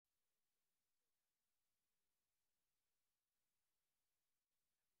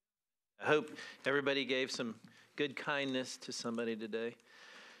I hope everybody gave some good kindness to somebody today.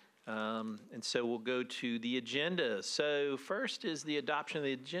 And so we'll go to the agenda. So first is the adoption of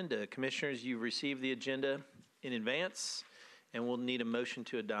the agenda. Commissioners, you've received the agenda in advance, and we'll need a motion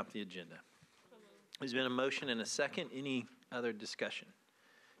to adopt the agenda. There's been a motion and a second. Any other discussion?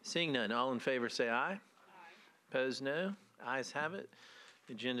 Seeing none, all in favor say aye. Aye. Opposed, no. Ayes have it.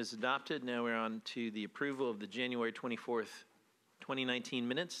 The agenda is adopted. Now we're on to the approval of the January 24th, 2019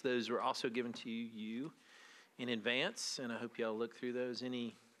 minutes. Those were also given to you in advance, and I hope y'all look through those.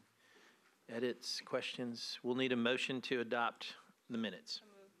 Any edits, questions? We'll need a motion to adopt the minutes.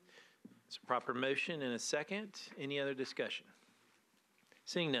 It's a proper motion and a second. Any other discussion?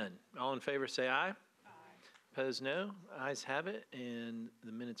 Seeing none, all in favor say aye. Aye. Opposed, no. Ayes have it, and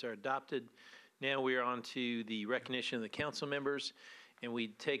the minutes are adopted. Now we are on to the recognition of the council members, and we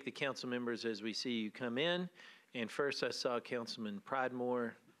take the council members as we see you come in. And first I saw Councilman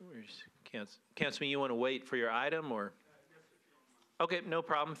Pridemore. Where's Councilman, you want to wait for your item, or? Okay, no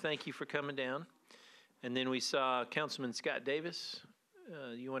problem. Thank you for coming down. And then we saw Councilman Scott Davis.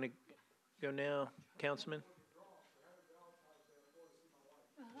 You want to go now, Councilman?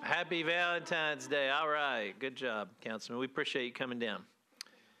 Happy Valentine's Day. All right. Good job, Councilman. We appreciate you coming down.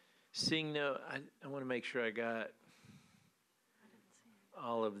 Seeing no, I want to make sure I got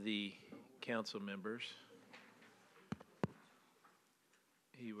all of the council members.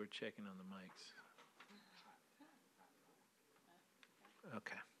 You were checking on the mics.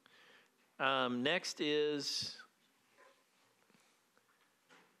 Okay. Next is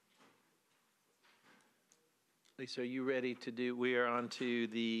Lisa, are you ready to do? We are on to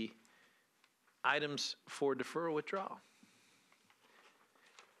the items for deferral withdrawal.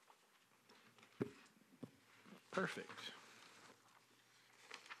 Perfect.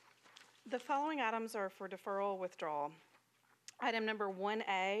 The following items are for deferral withdrawal. Item number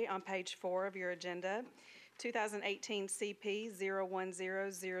 1A on page 4 of your agenda, 2018 CP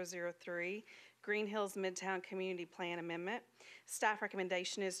 010003, Green Hills Midtown Community Plan Amendment. Staff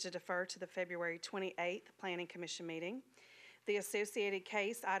recommendation is to defer to the February 28th Planning Commission meeting. The associated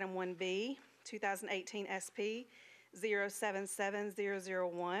case, item 1B, 2018 SP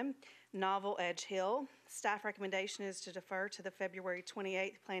 077001, Novel Edge Hill. Staff recommendation is to defer to the February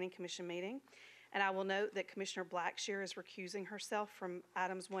 28th Planning Commission meeting. And I will note that Commissioner Blackshear is recusing herself from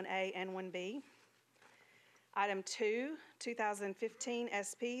items 1A and 1B. Item 2, 2015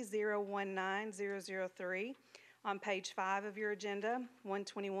 SP 019003, on page 5 of your agenda,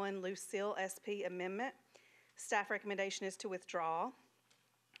 121 Lucille SP Amendment. Staff recommendation is to withdraw.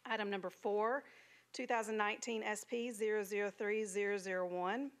 Item number 4, 2019 SP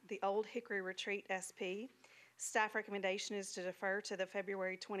 003001, the Old Hickory Retreat SP. Staff recommendation is to defer to the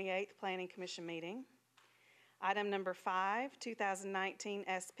February 28th Planning Commission meeting. Item number 5, 2019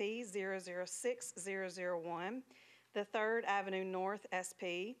 SP 006001, the 3rd Avenue North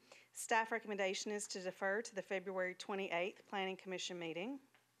SP. Staff recommendation is to defer to the February 28th Planning Commission meeting.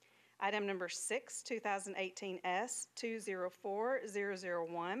 Item number 6, 2018 S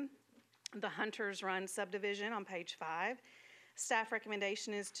 204001, the Hunters Run subdivision on page 5. Staff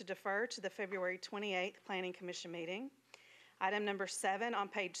recommendation is to defer to the February 28th Planning Commission meeting. Item number 7 on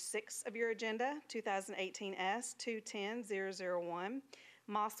page 6 of your agenda, 2018 S 210001,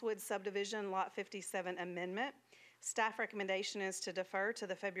 Mosswood subdivision lot 57 amendment. Staff recommendation is to defer to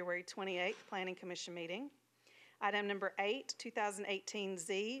the February 28th Planning Commission meeting. Item number 8, 2018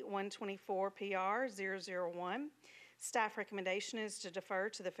 Z 124 PR 001. Staff recommendation is to defer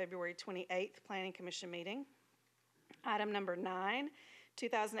to the February 28th Planning Commission meeting. Item number 9,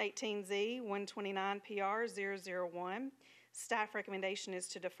 2018 Z 129 PR 001. Staff recommendation is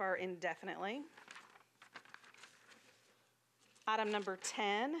to defer indefinitely. Item number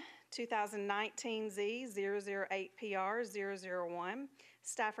 10, 2019 Z 008 PR 001.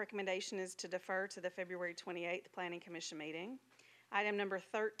 Staff recommendation is to defer to the February 28th Planning Commission meeting. Item number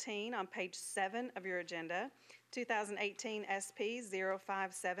 13 on page 7 of your agenda, 2018 SP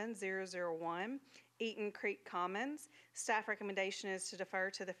 057001, Eaton Creek Commons. Staff recommendation is to defer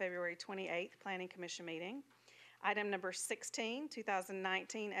to the February 28th Planning Commission meeting. Item number 16,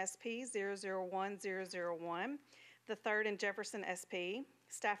 2019 SP 001001, the 3rd and Jefferson SP.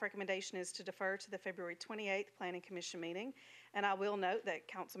 Staff recommendation is to defer to the February 28th Planning Commission meeting. And I will note that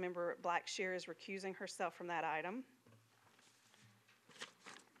Councilmember Blackshear is recusing herself from that item.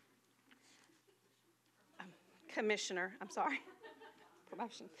 Commissioner, I'm sorry.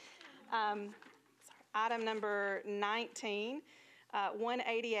 Promotion. Item number 19,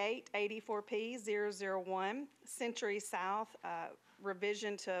 188 84P 001, Century South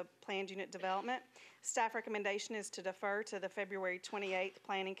revision to planned unit development. Staff recommendation is to defer to the February 28th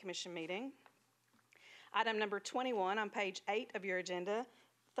Planning Commission meeting. Item number 21 on page 8 of your agenda,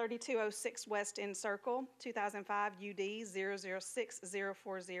 3206 West End Circle, 2005 UD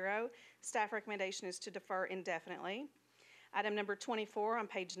 006040. Staff recommendation is to defer indefinitely. Item number 24 on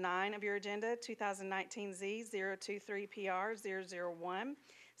page 9 of your agenda, 2019 Z 023 PR 001.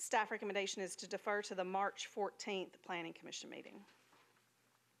 Staff recommendation is to defer to the March 14th Planning Commission meeting.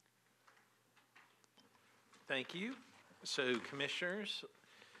 Thank you. So, commissioners,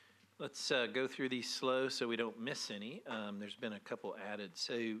 let's go through these slow so we don't miss any. There's been a couple added.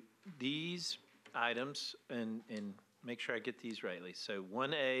 So these items, and make sure I get these rightly. So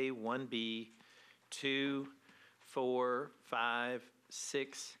 1A, 1B, 2, 4, 5,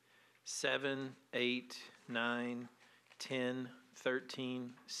 6, 7, 8, 9, 10,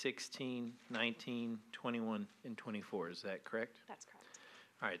 13, 16, 19, 21, and 24. Is that correct? That's correct.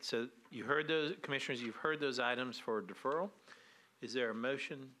 All right. So you heard those, commissioners, you've heard those items for deferral. Is there a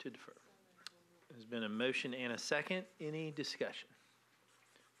motion to defer? There's been a motion and a second. Any discussion?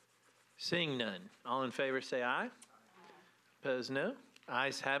 Seeing none. All in favor say aye. Opposed, no.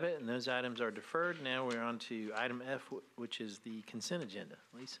 Ayes have it, and those items are deferred. Now we're on to item F, which is the consent agenda.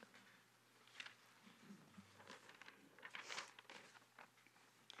 Lisa.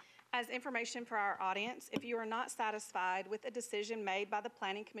 As information for our audience, if you are not satisfied with a decision made by the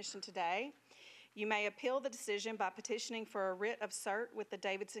Planning Commission today, you may appeal the decision by petitioning for a writ of cert with the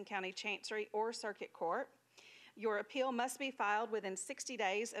Davidson County Chancery or Circuit Court. Your appeal must be filed within 60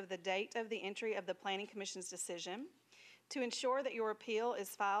 days of the date of the entry of the Planning Commission's decision. To ensure that your appeal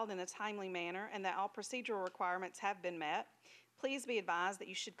is filed in a timely manner and that all procedural requirements have been met, please be advised that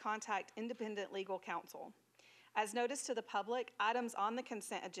you should contact independent legal counsel. As noticed to the public, items on the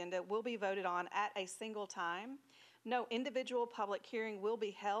consent agenda will be voted on at a single time. No individual public hearing will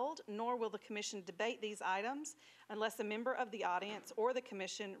be held, nor will the Commission debate these items unless a member of the audience or the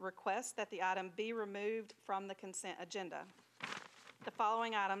Commission requests that the item be removed from the consent agenda. The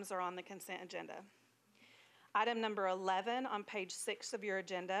following items are on the consent agenda. Item number 11 on page 6 of your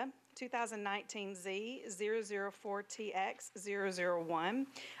agenda, 2019 Z 004TX 001,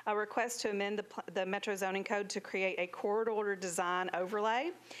 a request to amend the Metro Zoning Code to create a corridor design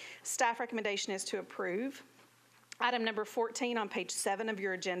overlay. Staff recommendation is to approve. Item number 14 on page 7 of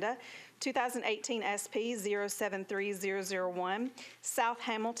your agenda, 2018 SP 073001, South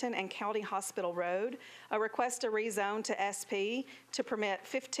Hamilton and County Hospital Road, a request to rezone to SP to permit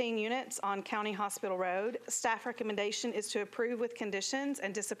 15 units on County Hospital Road. Staff recommendation is to approve with conditions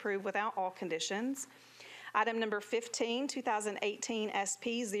and disapprove without all conditions. Item number 15, 2018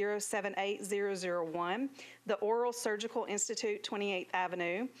 SP 078001, the Oral Surgical Institute, 28th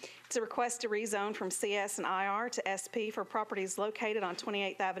Avenue. It's a request to rezone from CS and IR to SP for properties located on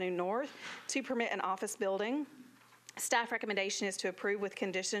 28th Avenue North to permit an office building. Staff recommendation is to approve with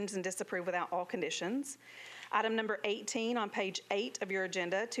conditions and disapprove without all conditions. Item number 18 on page 8 of your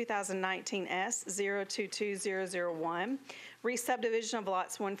agenda, 2019 S 022001, re-subdivision of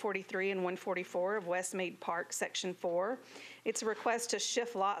lots 143 and 144 of Westmead Park, Section 4. It's a request to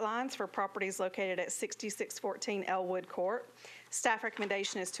shift lot lines for properties located at 6614 Elwood Court. Staff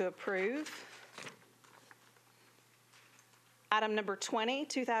recommendation is to approve. Item number 20,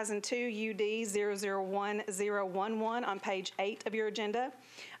 2002 UD 001011 on page 8 of your agenda,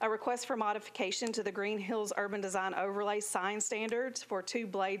 a request for modification to the Green Hills Urban Design Overlay sign standards for 2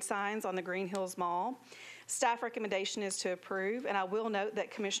 blade signs on the Green Hills Mall. Staff recommendation is to approve, and I will note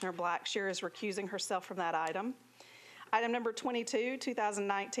that Commissioner Blackshear is recusing herself from that item. Item number 22,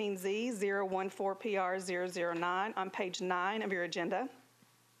 2019 Z 014PR 009 on page 9 of your agenda,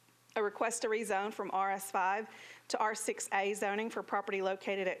 a request to rezone from RS5 to R6A zoning for property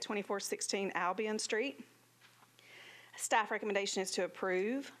located at 2416 Albion Street. Staff recommendation is to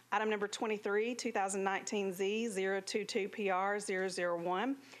approve. Item number 23, 2019 Z 022PR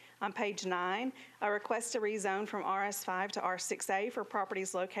 001 on page 9, a request to rezone from RS5 to R6A for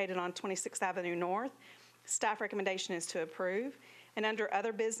properties located on 26th Avenue North. Staff recommendation is to approve. And under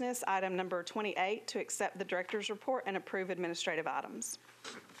other business, item number 28, to accept the director's report and approve administrative items.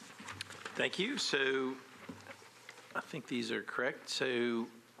 Thank you. So I think these are correct. So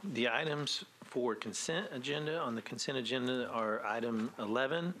the items for consent agenda on the consent agenda are item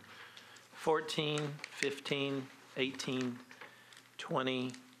 11, 14, 15, 18,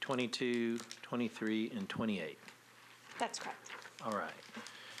 20, 22, 23, and 28. That's correct. All right.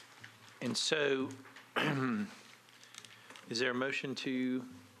 And so is there a motion to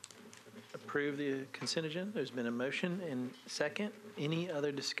approve the consent agenda? There's been a motion and second. Any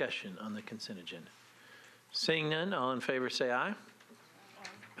other discussion on the consent agenda? Seeing none, all in favor say aye.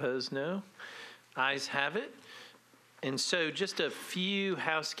 Opposed, no. Ayes have it. And so just a few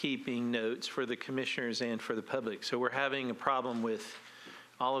housekeeping notes for the commissioners and for the public. So we're having a problem with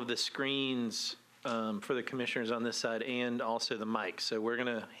all of the screens for the commissioners on this side and also the mic. So we're going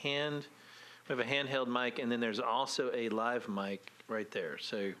to we have a handheld mic, and then there's also a live mic right there.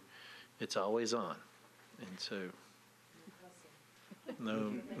 So it's always on. And so,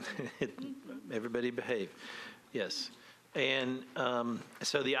 no, everybody behave. Yes. And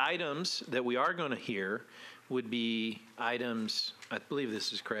so the items that we are going to hear would be items, I believe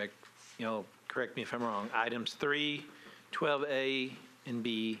this is correct, correct me if I'm wrong, items 3, 12A and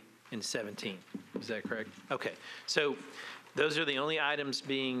B, and 17. Is that correct? Okay. So those are the only items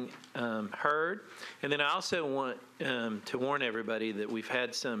being heard. And then I also want to warn everybody that we've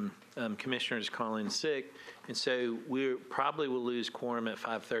had some commissioners call in sick, and so we probably will lose quorum at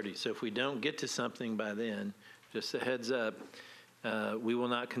 5:30. So if we don't get to something by then, just a heads up, we will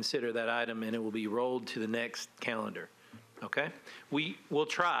not consider that item, and it will be rolled to the next calendar. Okay? We will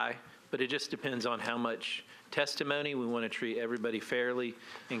try, but it just depends on how much testimony. We want to treat everybody fairly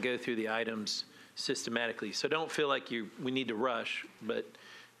and go through the items systematically. So don't feel like we need to rush, but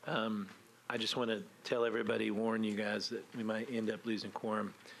I just want to tell everybody, warn you guys that we might end up losing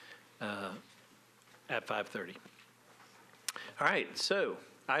quorum at 5:30. All right, so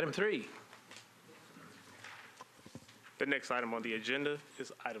item 3. The next item on the agenda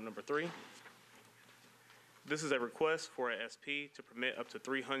is item number 3. This is a request for a SP to permit up to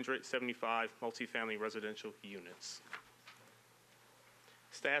 375 multifamily residential units.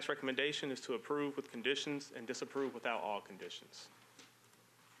 Staff's recommendation is to approve with conditions and disapprove without all conditions.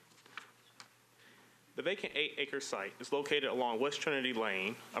 The vacant 8-acre site is located along West Trinity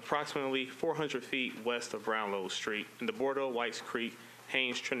Lane, approximately 400 feet west of Brownlow Street in the Bordeaux Whites Creek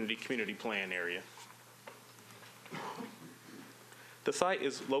Haynes Trinity Community Plan area. The site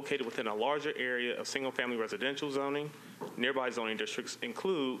is located within a larger area of single-family residential zoning. Nearby zoning districts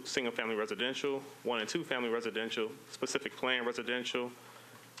include single-family residential, 1- and 2-family residential, specific plan residential,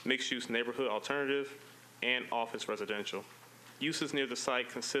 mixed-use neighborhood alternative, and office residential. Uses near the site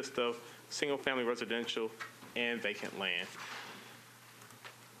consist of single-family residential and vacant land.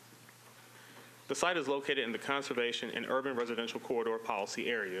 The site is located in the conservation and urban residential corridor policy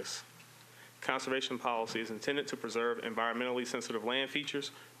areas. Conservation policy is intended to preserve environmentally sensitive land features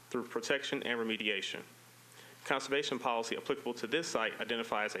through protection and remediation. Conservation policy applicable to this site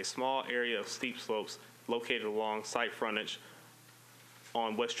identifies a small area of steep slopes located along site frontage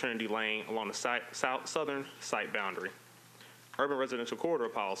on West Trinity Lane along the southern site boundary. Urban residential corridor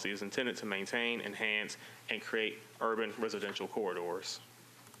policy is intended to maintain, enhance, and create urban residential corridors.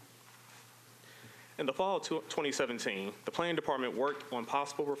 In the fall of 2017, the Planning Department worked on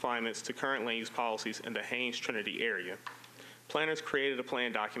possible refinements to current land use policies in the Haynes Trinity area. Planners created a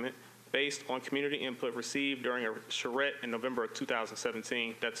plan document based on community input received during a charrette in November of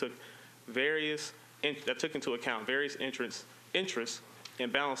 2017 that took into account various interests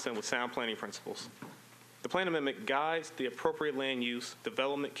and balanced them with sound planning principles. The plan amendment guides the appropriate land use,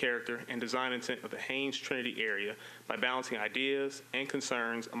 development character, and design intent of the Haynes Trinity area by balancing ideas and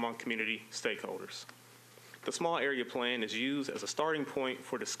concerns among community stakeholders. The small area plan is used as a starting point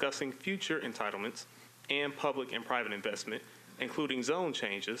for discussing future entitlements and public and private investment, including zone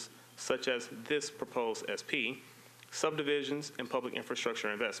changes, such as this proposed SP, subdivisions, and public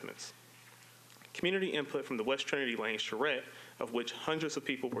infrastructure investments. Community input from the West Trinity Lane charrette, of which hundreds of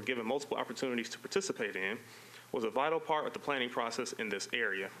people were given multiple opportunities to participate in, was a vital part of the planning process in this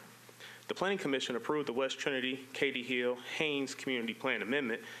area. The Planning Commission approved the West Trinity, Katy Hill, Haynes Community Plan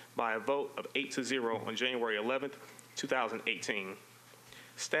Amendment by a vote of 8-0 on January 11th, 2018.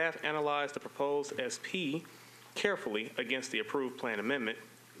 Staff analyzed the proposed SP carefully against the approved plan amendment,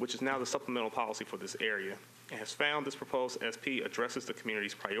 which is now the supplemental policy for this area, and has found this proposed SP addresses the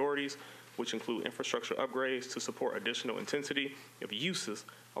community's priorities, which include infrastructure upgrades to support additional intensity of uses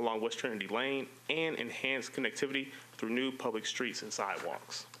along West Trinity Lane and enhanced connectivity through new public streets and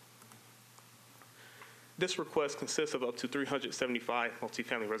sidewalks. This request consists of up to 375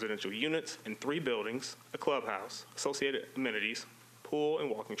 multifamily residential units in 3 buildings, a clubhouse, associated amenities, pool and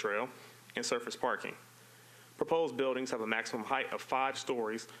walking trail, and surface parking. Proposed buildings have a maximum height of 5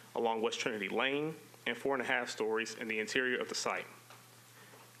 stories along West Trinity Lane and 4.5 stories in the interior of the site.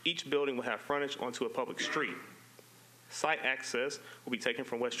 Each building will have frontage onto a public street. Site access will be taken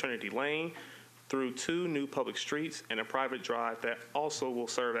from West Trinity Lane through 2 new public streets and a private drive that also will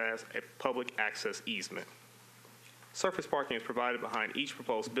serve as a public access easement. Surface parking is provided behind each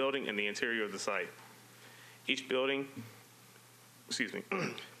proposed building in the interior of the site. Each building, excuse me,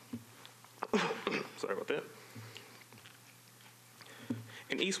 sorry about that.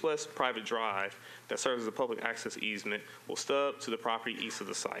 An east-west private drive that serves as a public access easement will stub to the property east of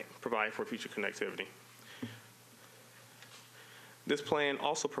the site, providing for future connectivity. This plan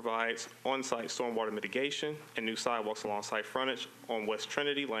also provides on-site stormwater mitigation and new sidewalks along site frontage on West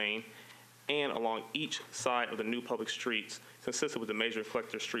Trinity Lane and along each side of the new public streets consistent with the major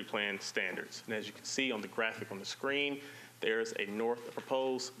collector street plan standards. And as you can see on the graphic on the screen, there's a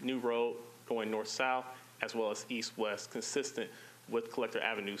proposed new road going north-south as well as east-west consistent with Collector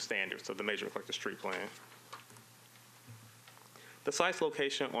Avenue standards of the major collector street plan. The site's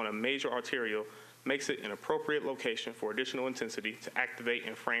location on a major arterial makes it an appropriate location for additional intensity to activate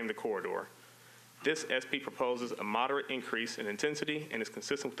and frame the corridor. This SP proposes a moderate increase in intensity and is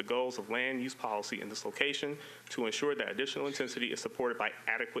consistent with the goals of land use policy in this location to ensure that additional intensity is supported by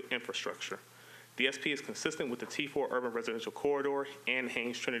adequate infrastructure. The SP is consistent with the T4 urban residential corridor and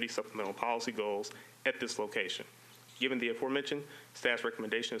Haynes Trinity supplemental policy goals at this location. Given the aforementioned, staff's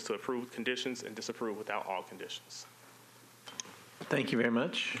recommendation is to approve with conditions and disapprove without all conditions. Thank you very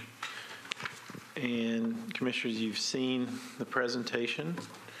much. And Commissioners, you've seen the presentation.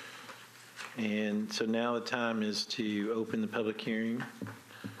 And so now the time is to open the public hearing.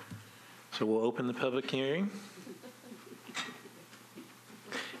 So we'll open the public hearing.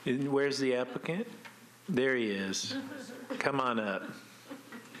 And where's the applicant? There he is. Come on up.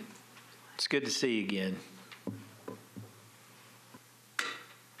 It's good to see you again.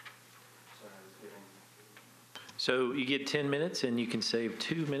 So you get 10 minutes, and you can save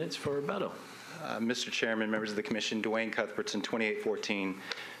 2 minutes for rebuttal. Mr. Chairman, members of the Commission, Dwayne Cuthbertson, 2814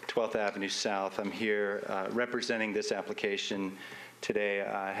 12th Avenue South. I'm here representing this application today.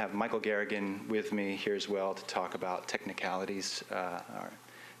 I have Michael Garrigan with me here as well to talk about technicalities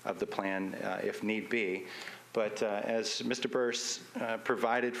of the plan if need be. But as Mr. Burse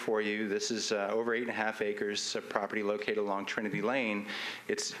provided for you, this is over 8.5 acres of property located along Trinity Lane.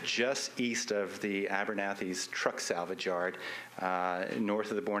 It's just east of the Abernathy's truck salvage yard, north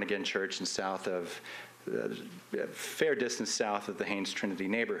of the Born Again Church and south of, fair distance south of the Haynes Trinity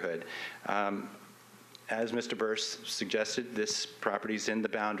neighborhood. As Mr. Burse suggested, this property is in the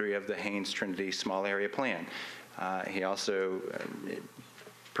boundary of the Haynes Trinity small area plan. He also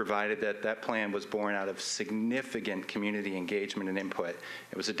provided that that plan was born out of significant community engagement and input.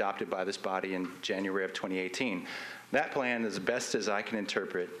 It was adopted by this body in January of 2018. That plan, as best as I can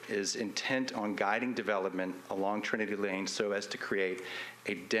interpret, is intent on guiding development along Trinity Lane so as to create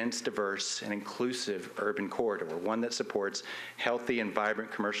a dense, diverse, and inclusive urban corridor, one that supports healthy and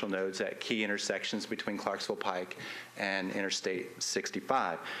vibrant commercial nodes at key intersections between Clarksville Pike and Interstate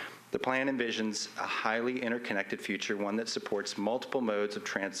 65. The plan envisions a highly interconnected future, one that supports multiple modes of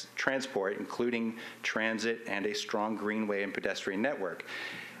transport, including transit and a strong greenway and pedestrian network.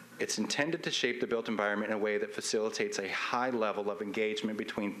 It's intended to shape the built environment in a way that facilitates a high level of engagement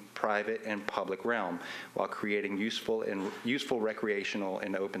between private and public realm while creating useful recreational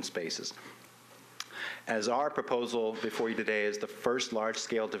and open spaces. As our proposal before you today is the first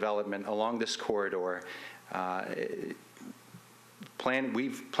large-scale development along this corridor,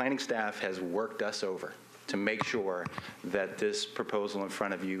 planning staff has worked us over to make sure that this proposal in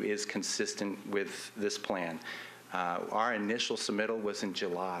front of you is consistent with this plan. Our initial submittal was in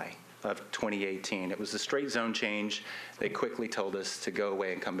July of 2018. It was a straight zone change. They quickly told us to go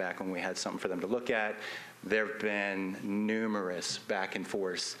away and come back when we had something for them to look at. There have been numerous back and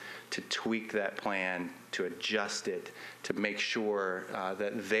forths to tweak that plan, to adjust it, to make sure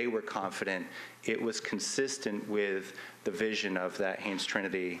that they were confident it was consistent with the vision of that Haynes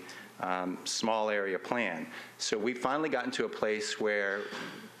Trinity small area plan. So we finally gotten to a place where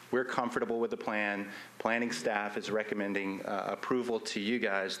we're comfortable with the plan. Planning staff is recommending approval to you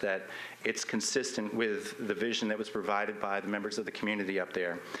guys that it's consistent with the vision that was provided by the members of the community up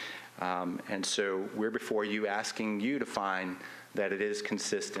there. And so we're before you asking you to find that it is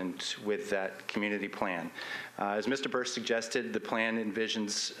consistent with that community plan. As Mr. Burse suggested, the plan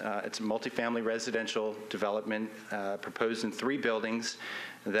envisions it's a multifamily residential development proposed in 3 buildings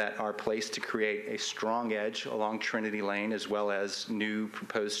that are placed to create a strong edge along Trinity Lane, as well as new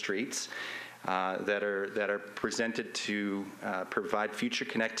proposed streets that are presented to provide future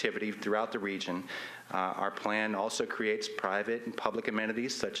connectivity throughout the region. Our plan also creates private and public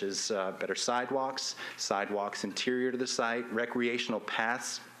amenities such as better sidewalks interior to the site, recreational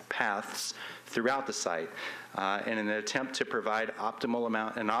paths throughout the site. And in an attempt to provide an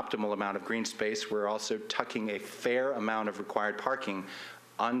optimal amount of green space, we're also tucking a fair amount of required parking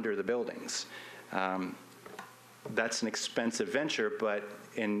under the buildings. That's an expensive venture, but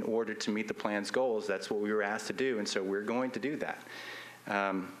in order to meet the plan's goals, that's what we were asked to do, and so we're going to do that.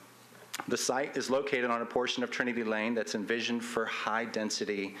 The site is located on a portion of Trinity Lane that's envisioned for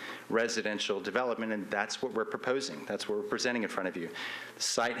high-density residential development, and that's what we're proposing. That's what we're presenting in front of you. The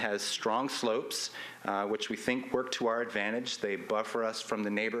site has strong slopes, which we think work to our advantage. They buffer us from the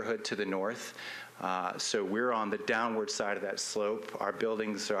neighborhood to the north. So we're on the downward side of that slope. Our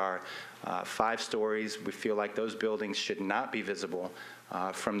buildings are 5 stories. We feel like those buildings should not be visible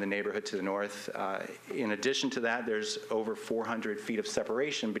from the neighborhood to the north. In addition to that, there's over 400 feet of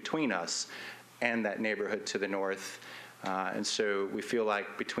separation between us and that neighborhood to the north. And so we feel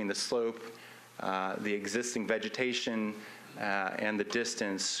like between the slope, the existing vegetation, and the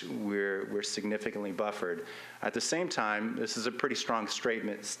distance, we're significantly buffered. At the same time, this is a pretty strong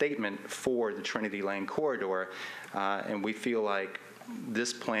statement for the Trinity Lane corridor, and we feel like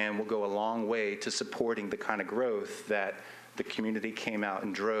this plan will go a long way to supporting the kind of growth that the community came out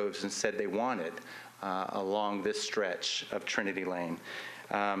in droves and said they wanted along this stretch of Trinity Lane.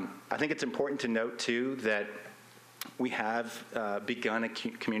 I think it's important to note, too, that we have begun a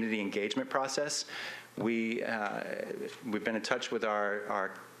community engagement process. We've been in touch with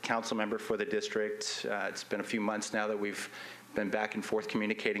our council member for the district. It's been a few months now that we've been back and forth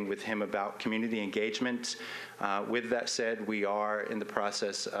communicating with him about community engagement. With that said, we are in the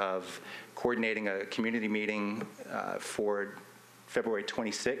process of coordinating a community meeting for February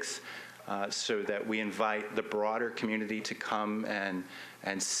 26th so that we invite the broader community to come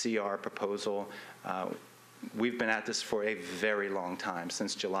and see our proposal. We've been at this for a very long time,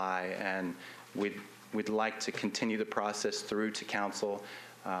 since July, and we'd like to continue the process through to council.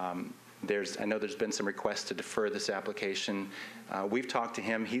 I know there's been some requests to defer this application. We've talked to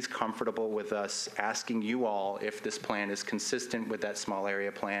him. He's comfortable with us asking you all if this plan is consistent with that small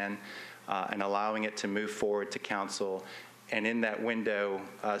area plan and allowing it to move forward to council. And in that window,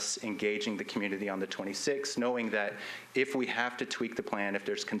 us engaging the community on the 26th, knowing that if we have to tweak the plan, if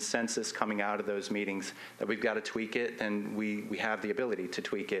there's consensus coming out of those meetings that we've got to tweak it, then we have the ability to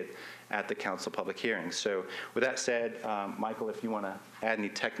tweak it at the council public hearing. So with that said, Michael, if you want to add any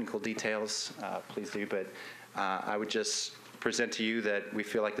technical details, please do. But I would just present to you that we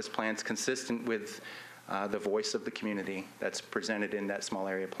feel like this plan is consistent with the voice of the community that's presented in that small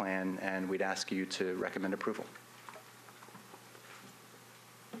area plan, and we'd ask you to recommend approval.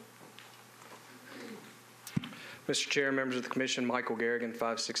 Mr. Chair, members of the commission, Michael Garrigan,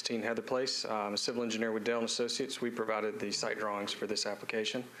 516 Heather Place. I'm a civil engineer with Dell & Associates. We provided the site drawings for this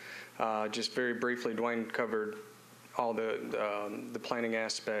application. Just very briefly, Dwayne covered all the planning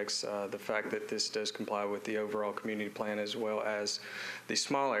aspects, the fact that this does comply with the overall community plan as well as the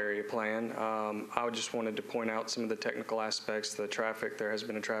small area plan. I just wanted to point out some of the technical aspects. The traffic, there has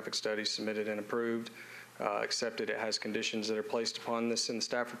been a traffic study submitted and approved, accepted. It has conditions that are placed upon this in the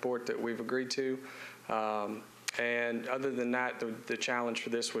staff report that we've agreed to. And other than that, the challenge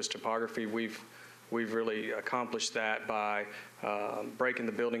for this was topography. We've really accomplished that by breaking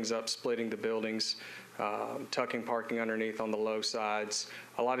the buildings up, splitting the buildings, tucking parking underneath on the low sides,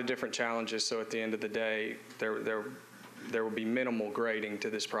 a lot of different challenges. So at the end of the day, there will be minimal grading to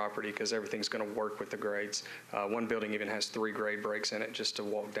this property because everything's going to work with the grades. One building even has 3 grade breaks in it just to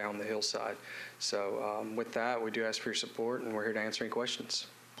walk down the hillside. So with that, we do ask for your support, and we're here to answer any questions.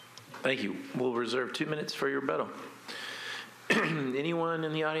 Thank you. We'll reserve 2 minutes for your rebuttal. Anyone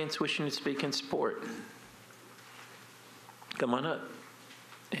in the audience wishing to speak in support? Come on up.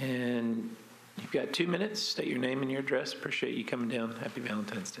 And you've got 2 minutes. State your name and your address. Appreciate you coming down. Happy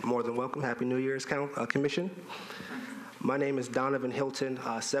Valentine's Day. More than welcome. Happy New Year's, Commission. My name is Donovan Hilton,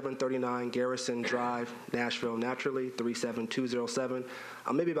 739 Garrison Drive, Nashville, naturally, 37207.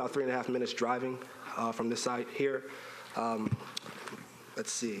 I'm maybe about 3.5 minutes driving from this site here.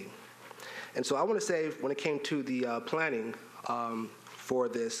 Let's see. And so I want to say, when it came to the planning for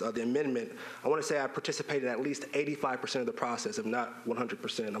this, the amendment, I want to say I participated in at least 85% of the process, if not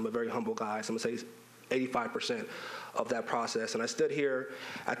 100%. I'm a very humble guy, so I'm going to say 85% of that process. And I stood here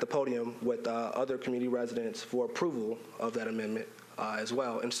at the podium with other community residents for approval of that amendment as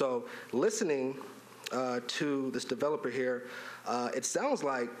well. And so listening to this developer here, it sounds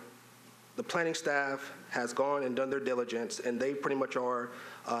like the planning staff has gone and done their diligence, and they pretty much are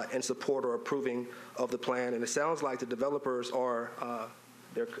in support or approving of the plan. And it sounds like the developers are,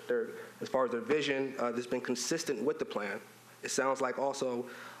 they're as far as their vision, that's been consistent with the plan. It sounds like also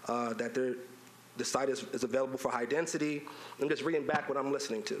that the site is available for high density. I'm just reading back what I'm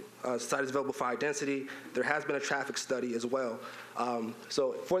listening to. The site is available for high density. There has been a traffic study as well.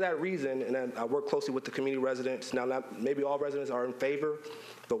 So for that reason, and then I work closely with the community residents. Now, not maybe all residents are in favor,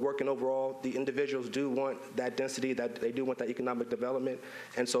 but working overall, the individuals do want that density, that they do want that economic development.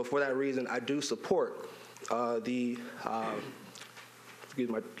 And so for that reason, I do support the excuse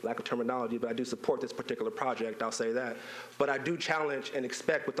my lack of terminology, but I do support this particular project, I'll say that. But I do challenge and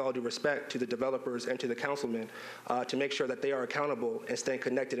expect, with all due respect to the developers and to the councilmen, to make sure that they are accountable and staying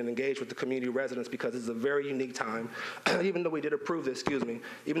connected and engaged with the community residents, because this is a very unique time. Even though we did approve this,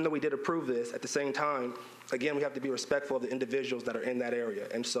 even though we did approve this, at the same time, again, we have to be respectful of the individuals that are in that area.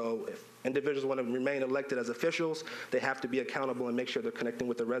 And so if individuals want to remain elected as officials, they have to be accountable and make sure they're connecting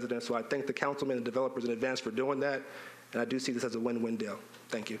with the residents. So I thank the councilmen and developers in advance for doing that. And I do see this as a win-win deal.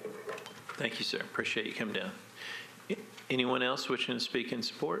 Thank you. Thank you, sir. Appreciate you coming down. Anyone else wishing to speak in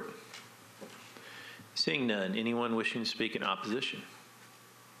support? Seeing none, anyone wishing to speak in opposition?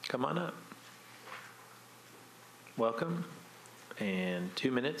 Come on up. Welcome. And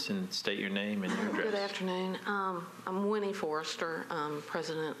 2 minutes, and state your name and your address. Good afternoon. I'm Winnie Forrester,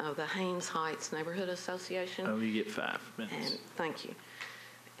 president of the Haynes Heights Neighborhood Association. Oh, you get 5 minutes. And thank you.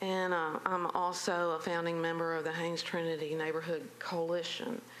 And I'm also a founding member of the Haynes Trinity Neighborhood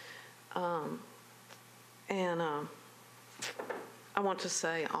Coalition. I want to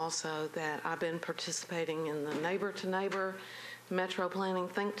say also that I've been participating in the Neighbor to Neighbor Metro Planning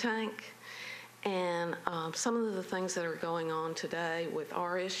think tank. And some of the things that are going on today with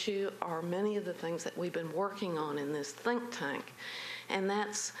our issue are many of the things that we've been working on in this think tank. And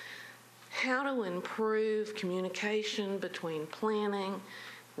that's how to improve communication between planning,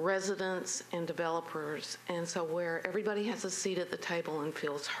 residents, and developers. And so where everybody has a seat at the table and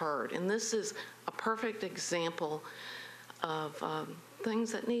feels heard. And this is a perfect example of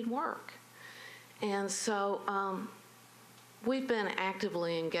things that need work. And so we've been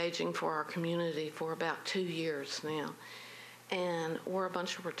actively engaging for our community for about 2 years now, and we're a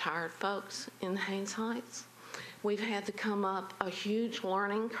bunch of retired folks in Haynes Heights. We've had to come up a huge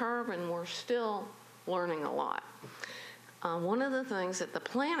learning curve, and we're still learning a lot. One of the things that the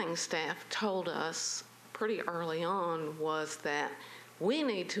planning staff told us pretty early on was that we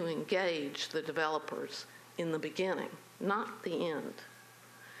need to engage the developers in the beginning, not the end.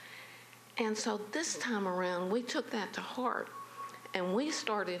 And so this time around, we took that to heart, and we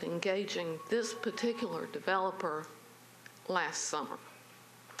started engaging this particular developer last summer.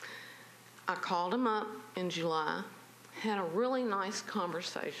 I called him up in July, had a really nice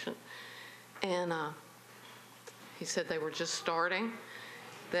conversation, and he said they were just starting,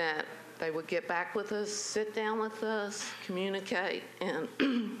 that they would get back with us, sit down with us, communicate, and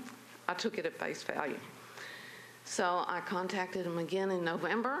I took it at face value. So I contacted him again in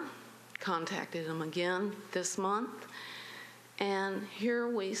November, contacted him again this month, and here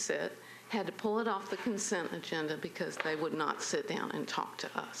we sit. Had to pull it off the consent agenda because they would not sit down and talk to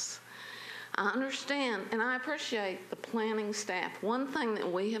us. I understand and I appreciate the planning staff. One thing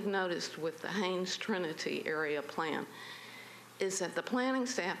that we have noticed with the Haynes Trinity area plan is that the planning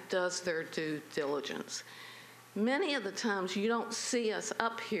staff does their due diligence. Many of the times you don't see us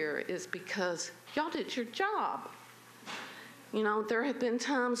up here is because y'all did your job. You know, there have been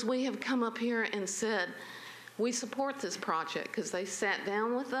times we have come up here and said, we support this project because they sat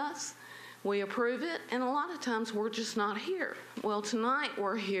down with us, we approve it, and a lot of times we're just not here. Well, tonight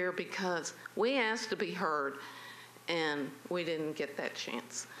we're here because we asked to be heard and we didn't get that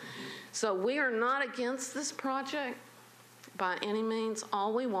chance. So we are not against this project by any means.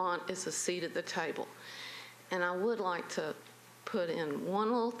 All we want is a seat at the table. And I would like to put in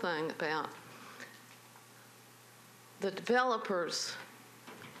one little thing about the developers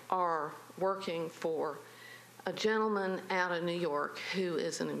are working for a gentleman out of New York who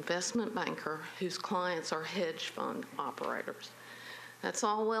is an investment banker whose clients are hedge fund operators. That's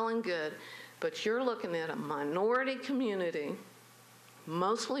all well and good, but you're looking at a minority community,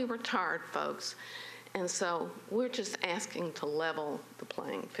 mostly retired folks, and so we're just asking to level the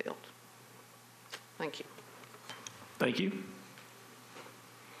playing field. Thank you. Thank you.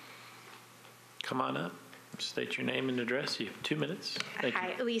 Come on up. State your name and address. You have 2 minutes. Thank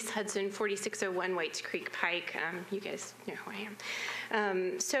Hi, you. Elise Hudson, 4601 Whites Creek Pike. You guys know who I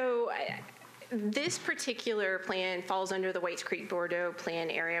am. This particular plan falls under the Whites Creek Bordeaux plan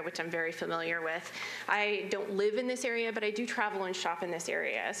area, which I'm very familiar with. I don't live in this area, but I do travel and shop in this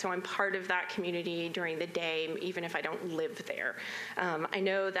area, so I'm part of that community during the day, even if I don't live there. I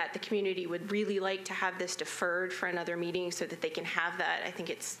know that the community would really like to have this deferred for another meeting so that they can have that. I think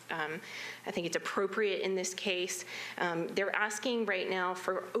it's appropriate in this case. They're asking right now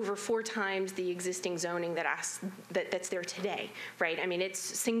for over 4 times the existing zoning that's there today, right? I mean, it's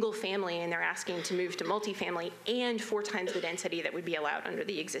single family, and they're asking to move to multifamily and 4 times the density that would be allowed under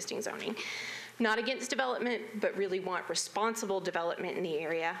the existing zoning. Not against development, but really want responsible development in the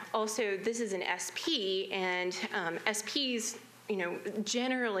area. Also, this is an SP, and SPs,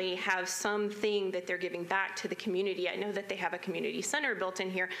 generally have something that they're giving back to the community. I know that they have a community center built in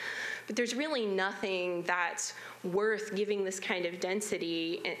here, but there's really nothing that's worth giving this kind of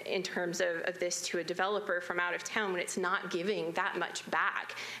density in terms of this to a developer from out of town when it's not giving that much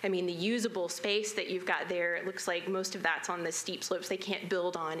back. I mean, the usable space that you've got there, it looks like most of that's on the steep slopes they can't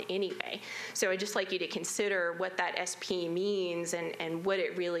build on anyway. So I'd just like you to consider what that SP means and what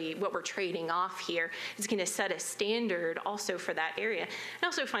we're trading off here. It's going to set a standard also for that area. I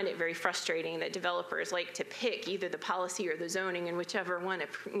also find it very frustrating that developers like to pick either the policy or the zoning, and whichever one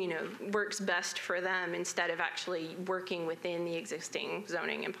works best for them instead of actually working within the existing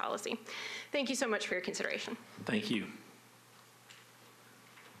zoning and policy. Thank you so much for your consideration. Thank you.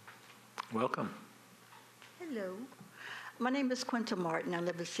 Welcome. Hello. My name is Quinta Martin. I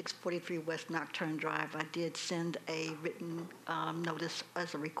live at 643 West Nocturne Drive. I did send a written notice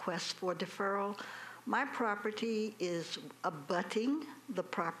as a request for deferral. My property is abutting the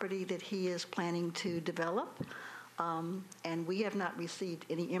property that he is planning to develop. And we have not received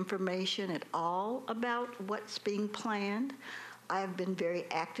any information at all about what's being planned. I have been very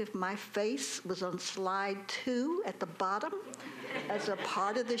active. My face was on slide 2 at the bottom. As a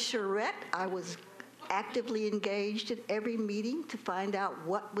part of the charrette, I was actively engaged at every meeting to find out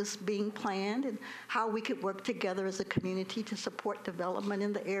what was being planned and how we could work together as a community to support development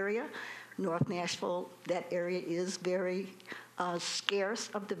in the area. North Nashville, that area is very scarce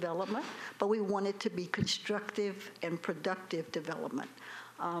of development, but we want it to be constructive and productive development.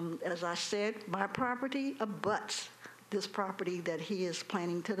 As I said, my property abuts this property that he is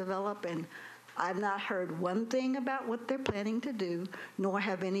planning to develop, and I've not heard one thing about what they're planning to do, nor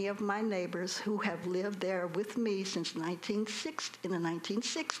have any of my neighbors who have lived there with me since in the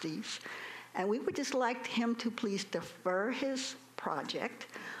 1960s. And we would just like him to please defer his project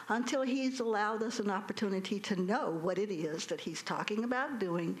until he's allowed us an opportunity to know what it is that he's talking about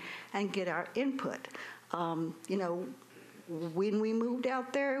doing and get our input. When we moved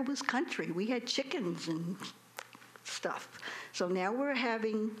out there, it was country. We had chickens and stuff. So now we're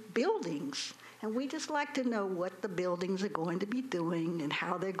having buildings, and we just like to know what the buildings are going to be doing and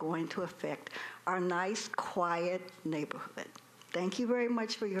how they're going to affect our nice, quiet neighborhood. Thank you very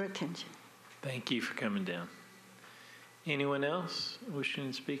much for your attention. Thank you for coming down. Anyone else wishing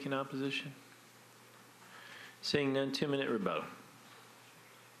to speak in opposition? Seeing none, 2-minute rebuttal.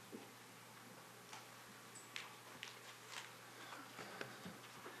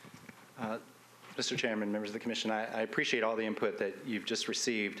 Mr. Chairman, members of the Commission, I appreciate all the input that you've just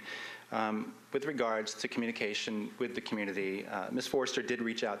received. With regards to communication with the community, Ms. Forrester did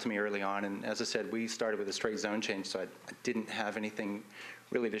reach out to me early on, and as I said, we started with a straight zone change, so I didn't have anything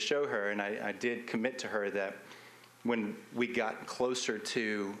really to show her, and I did commit to her that when we got closer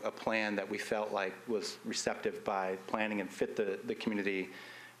to a plan that we felt like was receptive by planning and fit the community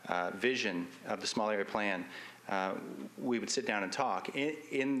vision of the small area plan, we would sit down and talk.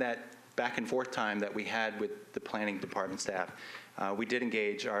 In that back and forth time that we had with the planning department staff, we did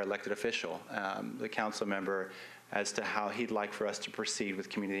engage our elected official, the council member, as to how he'd like for us to proceed with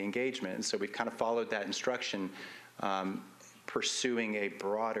community engagement. And so we've kind of followed that instruction, pursuing a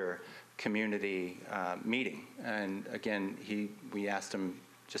broader community meeting. And again, we asked him,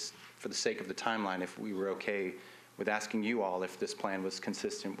 just for the sake of the timeline, if we were okay with asking you all if this plan was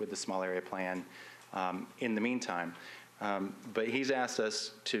consistent with the small area plan in the meantime. But he's asked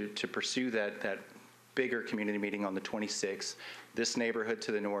us to pursue that bigger community meeting on the 26th. This neighborhood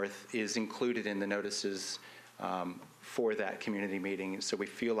to the north is included in the notices for that community meeting. So we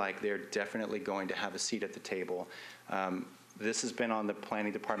feel like they're definitely going to have a seat at the table. This has been on the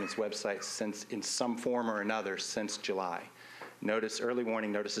planning department's website since, in some form or another, since July. Early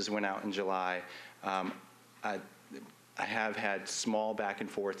warning notices went out in July. I have had small back and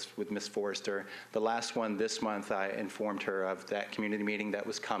forths with Ms. Forrester. The last one this month, I informed her of that community meeting that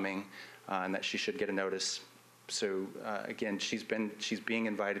was coming and that she should get a notice. So again, she's being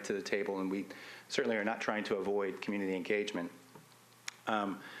invited to the table, and we certainly are not trying to avoid community engagement.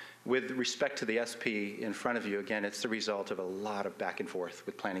 With respect to the SP in front of you, again, it's the result of a lot of back and forth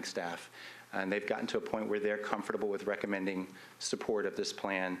with planning staff. And they've gotten to a point where they're comfortable with recommending support of this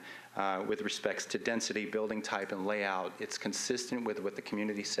plan. With respects to density, building type, and layout, it's consistent with what the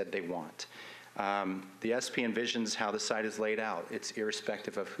community said they want. The SP envisions how the site is laid out. It's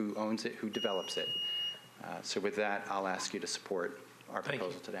irrespective of who owns it, who develops it. So with that, I'll ask you to support our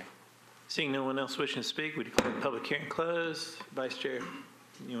proposal today. Seeing no one else wishing to speak, we declare the public hearing closed. Vice Chair,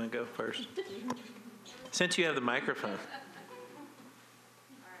 you want to go first? Since you have the microphone.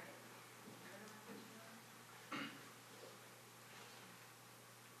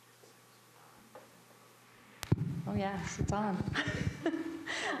 Oh, yes, it's on.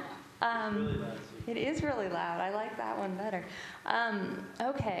 It is really loud. I like that one better.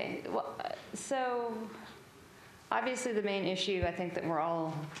 Okay, well, so obviously the main issue I think that we're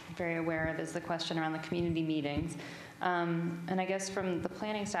all very aware of is the question around the community meetings. And I guess from the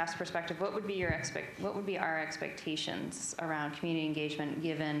planning staff's perspective, what would be our expectations around community engagement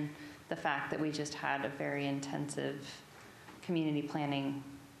given the fact that we just had a very intensive community planning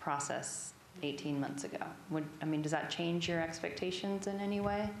process 18 months ago? Does that change your expectations in any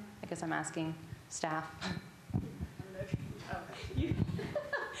way? I guess I'm asking staff.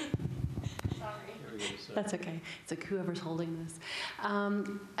 That's okay. It's like whoever's holding this.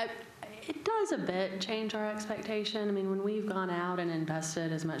 It does a bit change our expectation. I mean, when we've gone out and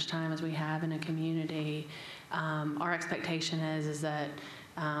invested as much time as we have in a community, our expectation is that,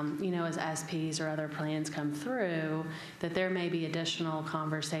 as SPs or other plans come through, that there may be additional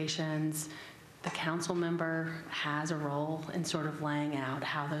conversations. The council member has a role in sort of laying out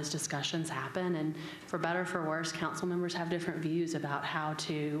how those discussions happen. And for better or for worse, council members have different views about how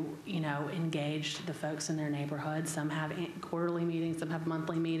to, engage the folks in their neighborhood. Some have quarterly meetings, some have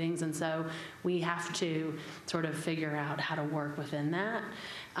monthly meetings. And so we have to sort of figure out how to work within that.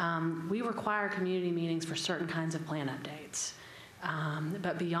 We require community meetings for certain kinds of plan updates.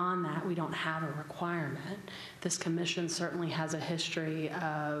 But beyond that, we don't have a requirement. This commission certainly has a history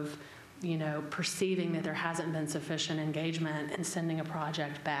of perceiving that there hasn't been sufficient engagement and sending a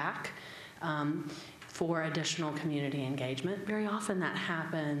project back for additional community engagement. Very often that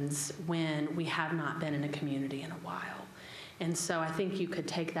happens when we have not been in a community in a while. And so I think you could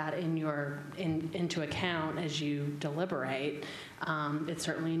take that into account as you deliberate. It's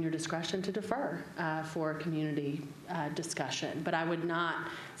certainly in your discretion to defer for community discussion. But I would not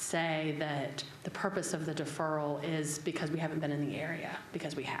say that the purpose of the deferral is because we haven't been in the area,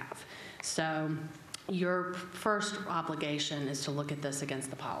 because we have. So your first obligation is to look at this against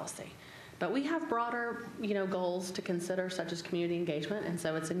the policy. But we have broader, goals to consider, such as community engagement, and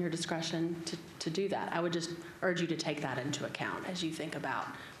so it's in your discretion to do that. I would just urge you to take that into account as you think about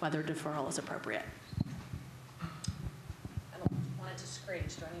whether deferral is appropriate. I don't want it to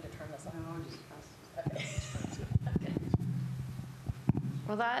screech. Do I need to turn this on? No, just press. Okay.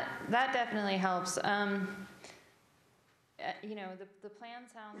 Well, that definitely helps. The plan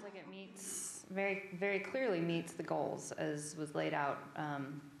sounds like it meets, very, very clearly meets the goals as was laid out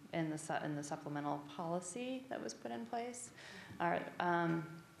in the supplemental policy that was put in place.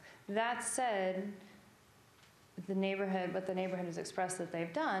 That said, what the neighborhood has expressed that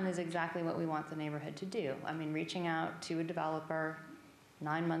they've done is exactly what we want the neighborhood to do. I mean, reaching out to a developer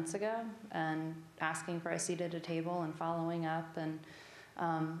 9 months ago and asking for a seat at a table and following up, and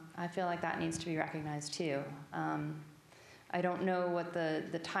I feel like that needs to be recognized too. I don't know what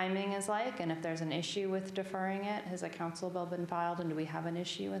the timing is like, and if there's an issue with deferring it. Has a council bill been filed, and do we have an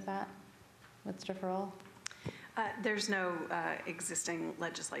issue with that, with deferral? There's no existing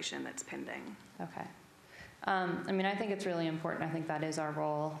legislation that's pending. Okay. I think it's really important. I think that is our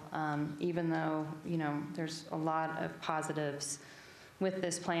role, even though, there's a lot of positives with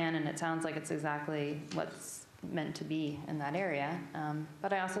this plan, and it sounds like it's exactly what's meant to be in that area.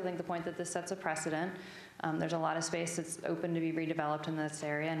 But I also think the point that this sets a precedent. There's a lot of space that's open to be redeveloped in this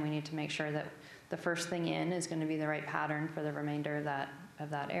area, and we need to make sure that the first thing in is going to be the right pattern for the remainder of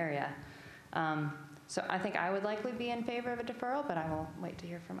that area. So I think I would likely be in favor of a deferral, but I will wait to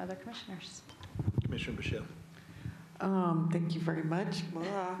hear from other commissioners. Commissioner Michelle. Thank you very much.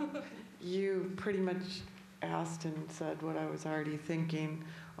 You pretty much asked and said what I was already thinking.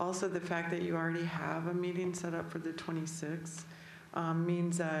 Also, the fact that you already have a meeting set up for the 26th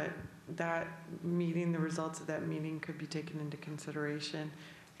means that meeting, the results of that meeting could be taken into consideration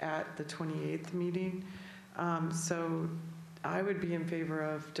at the 28th meeting. So I would be in favor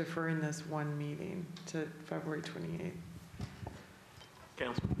of deferring this one meeting to February 28th.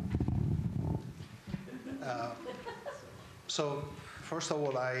 Council. So first of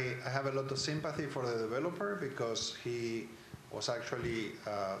all, I have a lot of sympathy for the developer because he was actually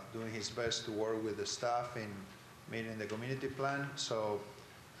doing his best to work with the staff in meeting the community plan. So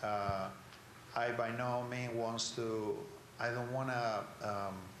I by no means I don't want to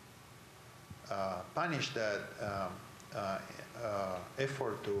punish that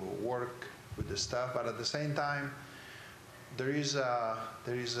effort to work with the staff, but at the same time, there is a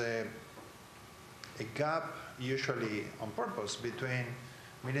gap, usually on purpose, between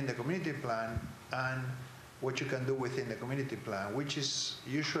meeting the community plan and what you can do within the community plan, which is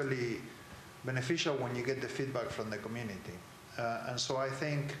usually beneficial when you get the feedback from the community. And so I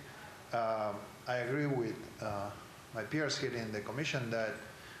think I agree with my peers here in the commission that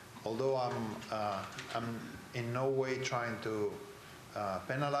although I'm in no way trying to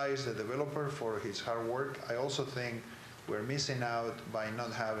penalize the developer for his hard work, I also think we're missing out by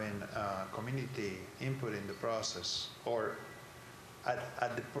not having community input in the process, or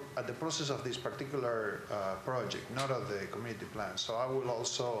at the process of this particular project, not of the community plan. So I will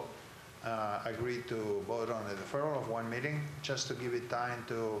also agree to vote on the deferral of one meeting, just to give it time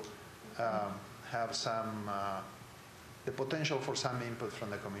to have some, the potential for some input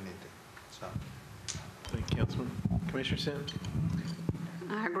from the community. So. Thank you, Councilman. Commissioner Sims?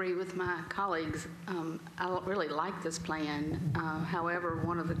 I agree with my colleagues. I really like this plan. However,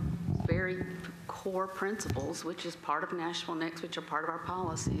 one of the very core principles, which is part of Nashville Next, which are part of our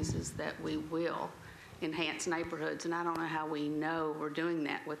policies, is that we will enhance neighborhoods. And I don't know how we know we're doing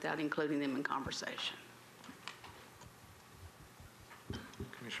that without including them in conversation.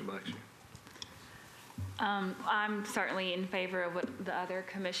 Commissioner Blackshear. I'm certainly in favor of what the other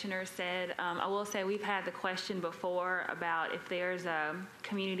commissioner said. I will say we've had the question before about if there's a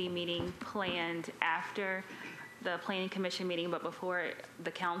community meeting planned after the Planning Commission meeting, but before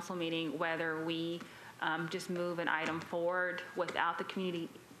the council meeting, whether we just move an item forward without the community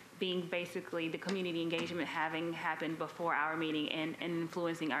being basically the community engagement having happened before our meeting and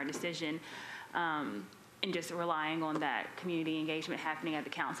influencing our decision. And just relying on that community engagement happening at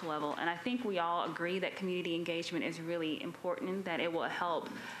the council level. And I think we all agree that community engagement is really important, that it will help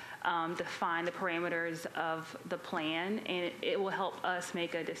define the parameters of the plan, and it will help us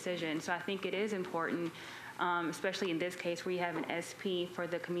make a decision. So I think it is important, especially in this case where you have an SP, for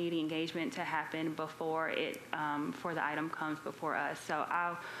the community engagement to happen before for the item comes before us. So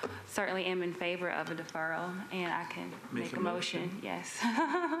I certainly am in favor of a deferral, and I can make a motion. Yes.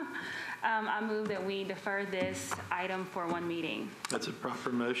 I move that we defer this item for one meeting. That's a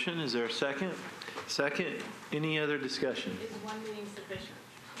proper motion. Is there a second? Second. Any other discussion? Is one meeting sufficient?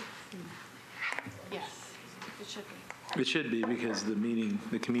 Yes, it should be. It should be, because the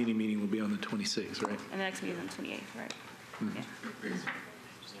community meeting will be on the 26th, right? And the next meeting is on the 28th, right? Mm-hmm.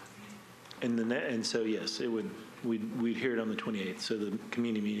 Yeah. And so yes, it would. We'd hear it on the 28th. So the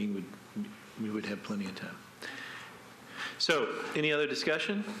community meeting we would have plenty of time. So any other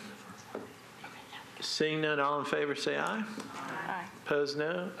discussion? Seeing none, all in favor say aye. Aye. Opposed,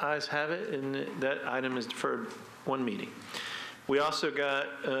 no. Ayes have it, and that item is deferred one meeting. We also got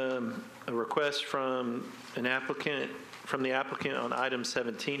a request from the applicant on item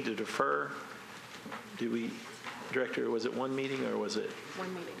 17 to defer. Director, was it one meeting or was it?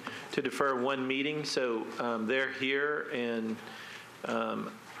 One meeting. To defer one meeting. So they're here, and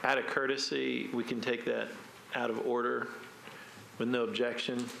out of courtesy, we can take that out of order with no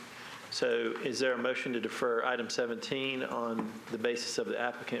objection. So is there a motion to defer item 17 on the basis of the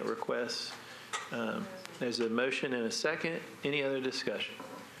applicant request? There's a motion and a second. Any other discussion?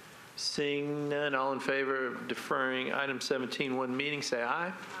 Seeing none, all in favor of deferring item 17 one meeting, say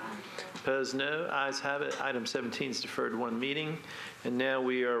aye. Aye. Opposed, no. Ayes have it. Item 17 is deferred one meeting. And now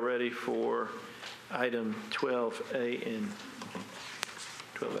we are ready for item 12A and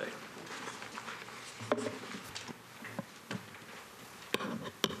 12A.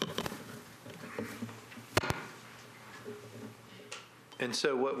 And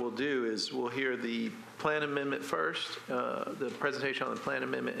so what we'll do is we'll hear the plan amendment first, the presentation on the plan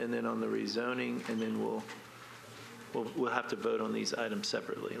amendment, and then on the rezoning, and then we'll have to vote on these items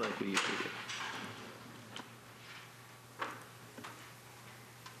separately like we usually do.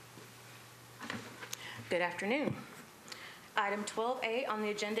 Good afternoon. Item 12A on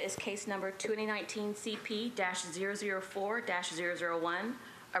the agenda is case number 2019 CP-004-001,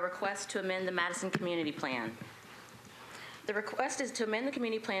 a request to amend the Madison Community Plan. The request is to amend the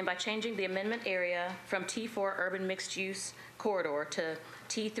community plan by changing the amendment area from T4 Urban Mixed Use Corridor to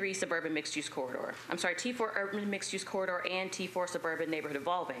T3 Suburban Mixed Use Corridor. I'm sorry, T4 Urban Mixed Use Corridor and T4 Suburban Neighborhood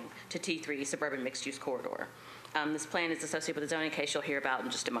Evolving to T3 Suburban Mixed Use Corridor. This plan is associated with the zoning case you'll hear about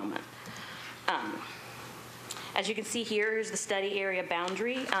in just a moment. As you can see here, here's the study area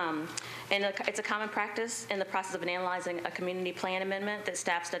boundary. And it's a common practice in the process of analyzing a community plan amendment that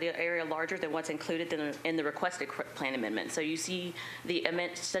staff study an area larger than what's included in the requested plan amendment. So you see the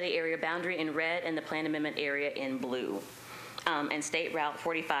study area boundary in red and the plan amendment area in blue. And State Route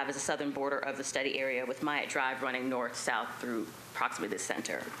 45 is the southern border of the study area, with Myatt Drive running north-south through approximately the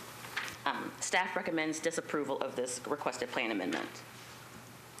center. Staff recommends disapproval of this requested plan amendment.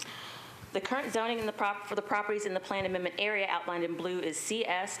 The current zoning for the properties in the plan amendment area outlined in blue is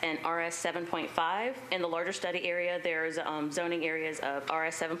CS and RS 7.5. In the larger study area, there's zoning areas of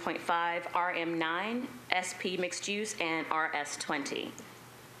RS 7.5, RM 9, SP mixed use, and RS 20.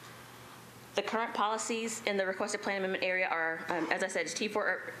 The current policies in the requested plan amendment area are, as I said, it's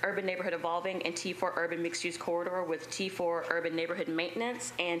T4 Urban Neighborhood Evolving and T4 Urban Mixed Use Corridor with T4 Urban Neighborhood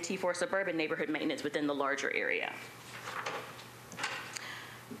Maintenance and T4 Suburban Neighborhood Maintenance within the larger area.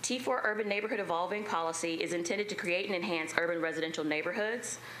 T4 Urban Neighborhood Evolving policy is intended to create and enhance urban residential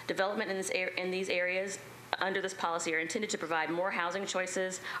neighborhoods. Development in these areas under this policy are intended to provide more housing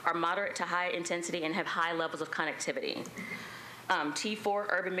choices, are moderate to high intensity, and have high levels of connectivity. T4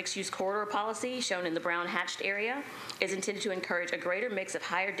 Urban Mixed Use Corridor policy, shown in the brown hatched area, is intended to encourage a greater mix of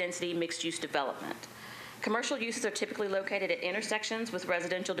higher density mixed use development. Commercial uses are typically located at intersections with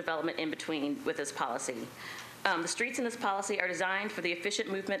residential development in between with this policy. The streets in this policy are designed for the efficient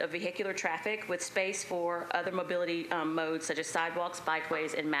movement of vehicular traffic with space for other mobility modes such as sidewalks,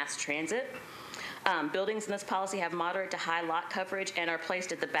 bikeways, and mass transit. Buildings in this policy have moderate to high lot coverage and are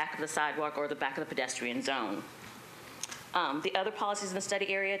placed at the back of the sidewalk or the back of the pedestrian zone. The other policies in the study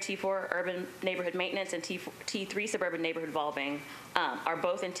area, T4 Urban Neighborhood Maintenance and T3 Suburban Neighborhood Evolving, are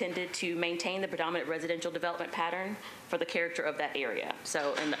both intended to maintain the predominant residential development pattern for the character of that area.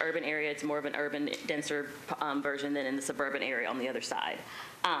 So in the urban area, it's more of an urban, denser version than in the suburban area on the other side.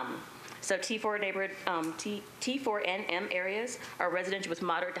 So T4 neighborhood, T4 NM areas are residential with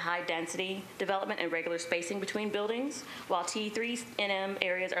moderate to high density development and regular spacing between buildings, while T3 NM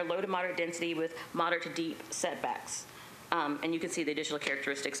areas are low to moderate density with moderate to deep setbacks. And you can see the additional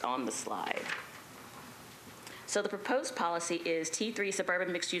characteristics on the slide. So the proposed policy is T3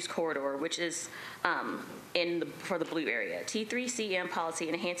 Suburban Mixed Use Corridor, which is for the blue area. T3 CM policy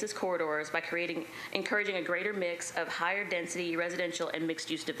enhances corridors by encouraging a greater mix of higher density residential and mixed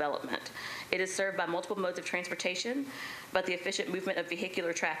use development. It is served by multiple modes of transportation, but the efficient movement of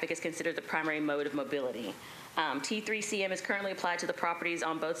vehicular traffic is considered the primary mode of mobility. T3CM is currently applied to the properties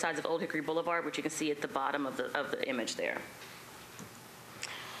on both sides of Old Hickory Boulevard, which you can see at the bottom of the image there.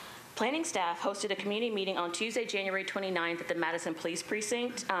 Planning staff hosted a community meeting on Tuesday, January 29th at the Madison Police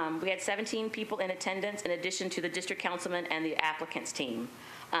Precinct. We had 17 people in attendance in addition to the district councilman and the applicants team.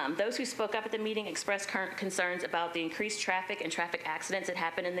 Those who spoke up at the meeting expressed current concerns about the increased traffic and traffic accidents that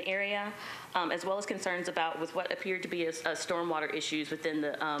happen in the area, as well as concerns about with what appeared to be a stormwater issues within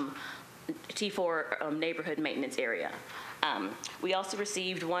the T4 neighborhood maintenance area. We also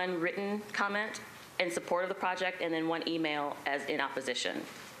received one written comment in support of the project and then one email as in opposition.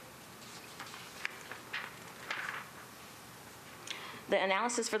 The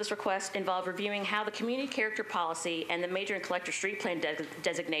analysis for this request involved reviewing how the community character policy and the major and collector street plan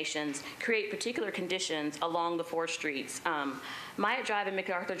designations create particular conditions along the four streets. Myatt Drive and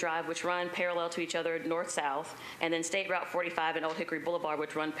MacArthur Drive, which run parallel to each other north-south, and then State Route 45 and Old Hickory Boulevard,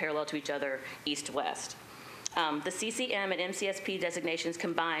 which run parallel to each other east-west. The CCM and MCSP designations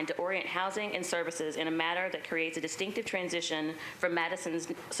combine to orient housing and services in a manner that creates a distinctive transition from Madison's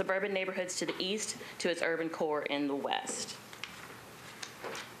suburban neighborhoods to the east to its urban core in the west.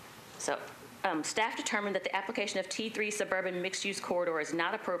 So staff determined that the application of T3 Suburban Mixed Use Corridor is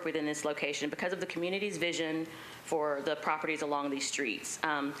not appropriate in this location because of the community's vision for the properties along these streets.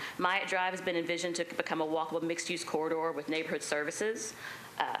 Myatt Drive has been envisioned to become a walkable mixed use corridor with neighborhood services.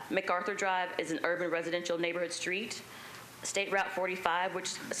 MacArthur Drive is an urban residential neighborhood street. State Route 45, which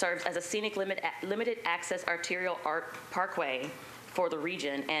serves as a scenic limited access arterial parkway for the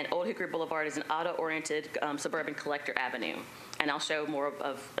region, and Old Hickory Boulevard is an auto-oriented suburban collector avenue. And I'll show more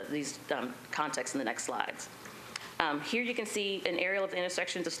of these contexts in the next slides. Here you can see an aerial of the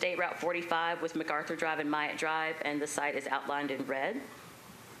intersections of State Route 45 with MacArthur Drive and Myatt Drive, and the site is outlined in red.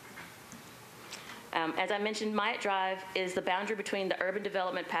 As I mentioned, Myatt Drive is the boundary between the urban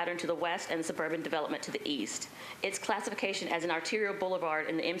development pattern to the west and the suburban development to the east. Its classification as an arterial boulevard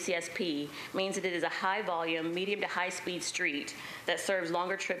in the MCSP means that it is a high-volume, medium to high-speed street that serves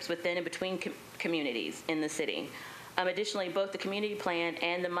longer trips within and between communities in the city. Additionally, both the community plan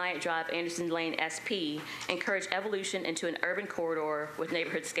and the Myatt Drive Anderson Lane SP encourage evolution into an urban corridor with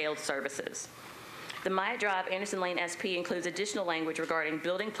neighborhood-scaled services. The Myatt Drive Anderson Lane SP includes additional language regarding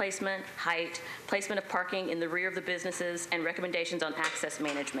building placement, height, placement of parking in the rear of the businesses, and recommendations on access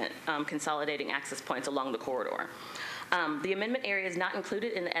management, consolidating access points along the corridor. The amendment area is not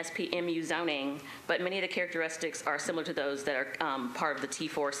included in the SPMU zoning, but many of the characteristics are similar to those that are part of the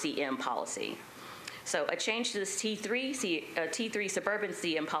T4CM policy. So a change to this T3 Suburban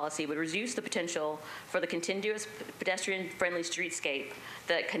CM policy would reduce the potential for the continuous pedestrian-friendly streetscape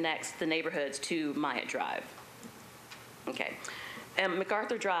that connects the neighborhoods to Myatt Drive. Okay.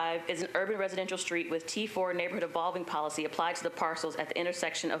 MacArthur Drive is an urban residential street with T4 neighborhood evolving policy applied to the parcels at the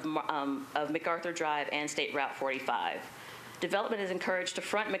intersection of MacArthur Drive and State Route 45. Development is encouraged to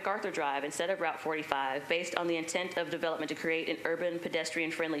front MacArthur Drive instead of Route 45 based on the intent of development to create an urban,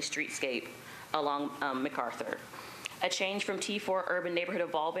 pedestrian-friendly streetscape along MacArthur. A change from T4 urban neighborhood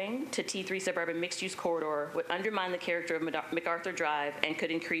evolving to T3 suburban mixed-use corridor would undermine the character of MacArthur Drive and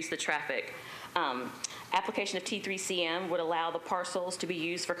could increase the traffic. Application of T3CM would allow the parcels to be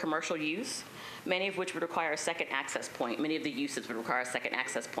used for commercial use, many of which would require a second access point. Many of the uses would require a second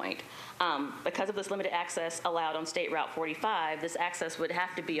access point. Because of this limited access allowed on State Route 45, this access would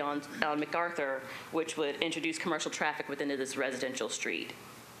have to be on MacArthur, which would introduce commercial traffic within this residential street.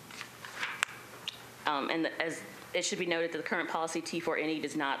 As it should be noted that the current policy T4NE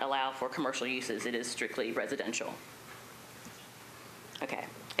does not allow for commercial uses. It is strictly residential. Okay.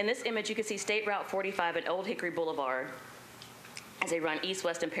 In this image, you can see State Route 45 and Old Hickory Boulevard as they run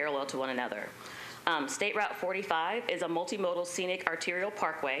east-west and parallel to one another. State Route 45 is a multimodal scenic arterial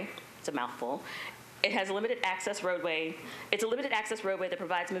parkway. It's a mouthful. It has a limited access roadway. It's a limited access roadway that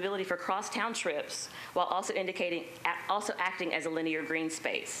provides mobility for cross-town trips while also acting as a linear green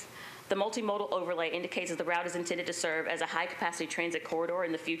space. The multimodal overlay indicates that the route is intended to serve as a high-capacity transit corridor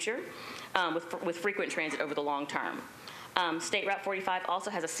in the future with frequent transit over the long term. State Route 45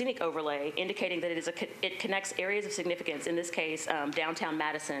 also has a scenic overlay indicating that it connects areas of significance, in this case, downtown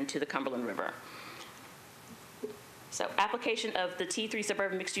Madison to the Cumberland River. So application of the T3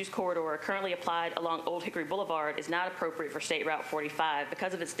 suburban mixed-use corridor currently applied along Old Hickory Boulevard is not appropriate for State Route 45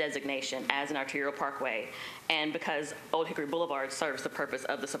 because of its designation as an arterial parkway and because Old Hickory Boulevard serves the purpose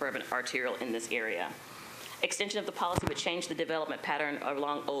of the suburban arterial in this area. Extension of the policy would change the development pattern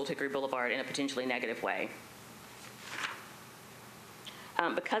along Old Hickory Boulevard in a potentially negative way.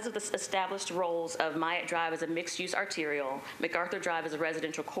 Because of the established roles of Myatt Drive as a mixed-use arterial, MacArthur Drive as a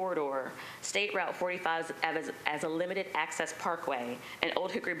residential corridor, State Route 45 as a limited access parkway, and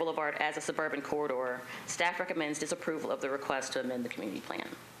Old Hickory Boulevard as a suburban corridor, staff recommends disapproval of the request to amend the community plan.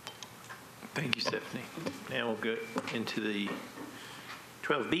 Thank you, Stephanie. Now we'll go into the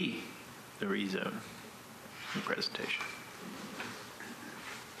 12B, the rezone presentation.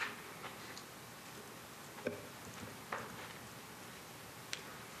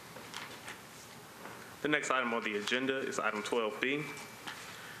 The next item on the agenda is item 12B.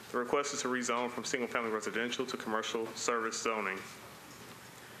 The request is to rezone from single-family residential to commercial service zoning.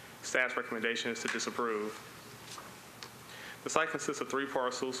 Staff's recommendation is to disapprove. The site consists of 3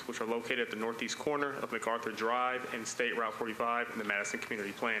 parcels, which are located at the northeast corner of MacArthur Drive and State Route 45 in the Madison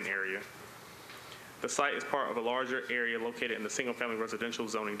Community Plan area. The site is part of a larger area located in the single-family residential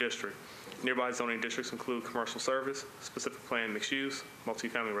zoning district. Nearby zoning districts include commercial service, specific plan mixed use,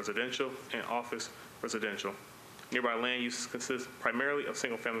 multifamily residential, and office residential. Nearby land uses consist primarily of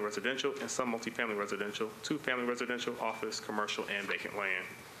single-family residential and some multifamily residential, 2-family residential, office, commercial, and vacant land.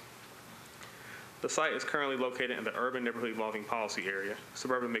 The site is currently located in the urban neighborhood evolving policy area.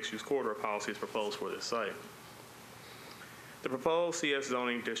 Suburban mixed-use corridor policy is proposed for this site. The proposed CS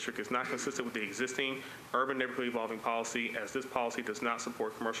zoning district is not consistent with the existing urban neighborhood evolving policy, as this policy does not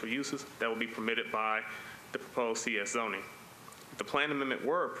support commercial uses that will be permitted by the proposed CS zoning. If the plan amendment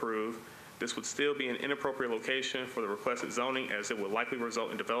were approved, this would still be an inappropriate location for the requested zoning, as it would likely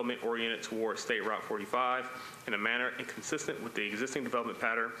result in development oriented towards State Route 45 in a manner inconsistent with the existing development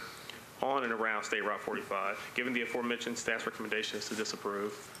pattern on and around State Route 45. Given the aforementioned, staff's recommendation is to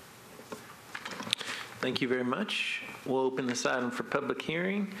disapprove. Thank you very much. We'll open this item for public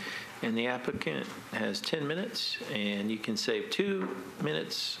hearing, and the applicant has 10 minutes, and you can save 2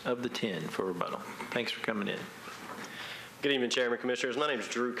 minutes of the 10 for rebuttal. Thanks for coming in. Good evening, Chairman, Commissioners. My name is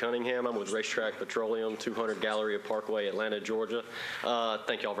Drew Cunningham. I'm with Racetrack Petroleum, 200 Galleria Parkway, Atlanta, Georgia.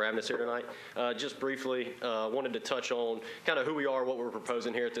 Thank you all for having us here tonight. Just briefly, wanted to touch on kind of who we are, what we're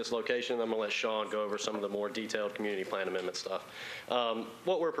proposing here at this location. I'm going to let Sean go over some of the more detailed community plan amendment stuff.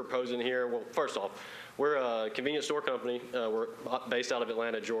 What we're proposing here, well, first off, we're a convenience store company. We're based out of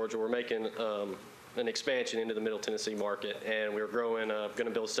Atlanta, Georgia. We're making an expansion into the Middle Tennessee market, and we're growing, going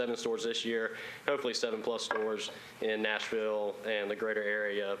to build 7 stores this year, hopefully 7+ stores in Nashville and the greater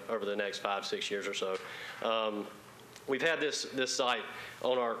area over the next 5-6 years or so. We've had this site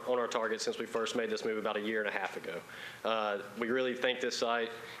on our target since we first made this move about 1.5 years ago. We really think this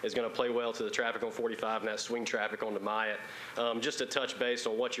site is going to play well to the traffic on 45 and that swing traffic onto Myatt. Just to touch base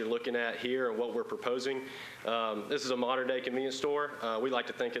on what you're looking at here and what we're proposing, this is a modern day convenience store. We like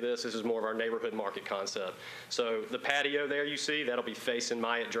to think of this is more of our neighborhood market concept. So the patio there you see, that'll be facing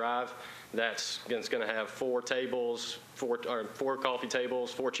Myatt Drive. It's going to have 4 tables, 4 coffee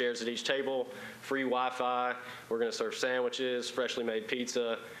tables, 4 chairs at each table, free Wi-Fi. We're going to serve sandwiches, freshly made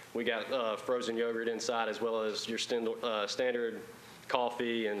pizza. We got frozen yogurt inside, as well as your standard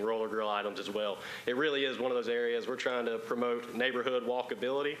coffee and roller grill items as well. It really is one of those areas we're trying to promote neighborhood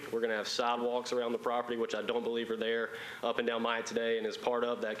walkability. We're going to have sidewalks around the property, which I don't believe are there up and down Myatt today, and is part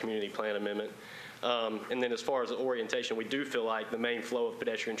of that community plan amendment. And then as far as the orientation, we do feel like the main flow of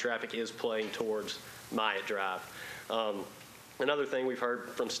pedestrian traffic is playing towards Myatt Drive. Another thing we've heard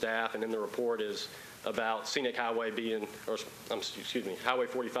from staff and in the report is about scenic highway being, or excuse me, Highway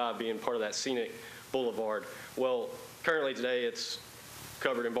 45 being part of that scenic boulevard. Well, currently today it's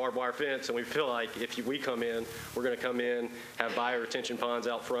covered in barbed wire fence, and we feel like if we come in, we're going to come in, have bioretention ponds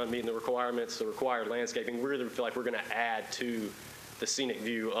out front, meeting the requirements, the required landscaping. We really feel like we're going to add to the scenic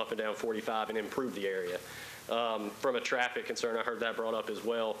view up and down 45 and improve the area. From a traffic concern, I heard that brought up as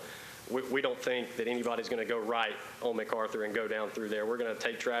well. We don't think that anybody's going to go right on MacArthur and go down through there. We're going to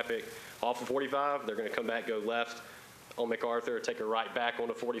take traffic off of 45. They're going to come back, go left on MacArthur, take a right back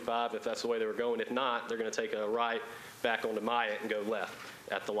onto 45 if that's the way they were going. If not, they're going to take a right back onto Myatt and go left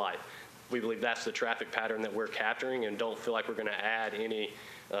at the light. We believe that's the traffic pattern that we're capturing and don't feel like we're going to add any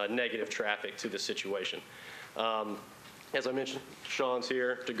negative traffic to the situation. As I mentioned, Sean's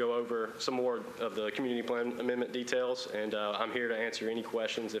here to go over some more of the community plan amendment details, and I'm here to answer any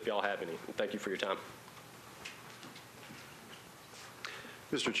questions if y'all have any. Thank you for your time.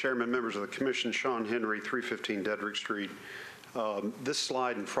 Mr. Chairman, members of the Commission, Sean Henry, 315 Dedrick Street. This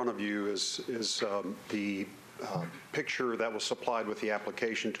slide in front of you is the picture that was supplied with the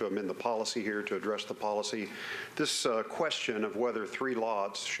application to amend the policy here to address the policy. This question of whether 3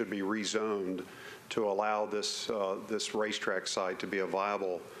 lots should be rezoned to allow this racetrack site to be a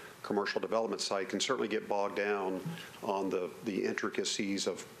viable commercial development site can certainly get bogged down on the intricacies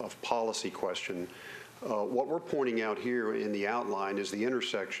of policy question. What we're pointing out here in the outline is the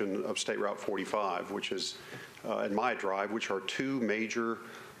intersection of State Route 45, which is and Myatt Drive, which are 2 major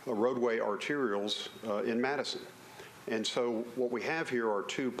roadway arterials in Madison. And so what we have here are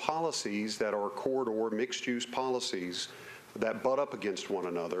 2 policies that are corridor mixed-use policies that butt up against one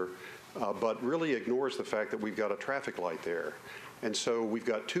another, but really ignores the fact that we've got a traffic light there. And so we've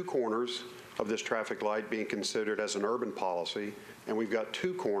got 2 corners of this traffic light being considered as an urban policy, and we've got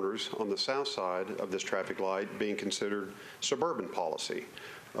 2 corners on the south side of this traffic light being considered suburban policy.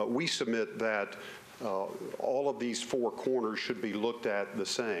 We submit that all of these 4 corners should be looked at the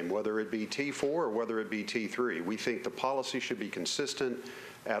same, whether it be T4 or whether it be T3. We think the policy should be consistent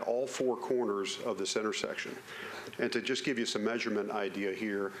at all 4 corners of this intersection. And to just give you some measurement idea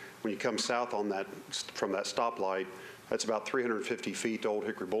here, when you come south on that from that stoplight, that's about 350 feet to Old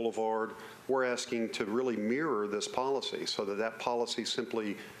Hickory Boulevard. We're asking to really mirror this policy so that that policy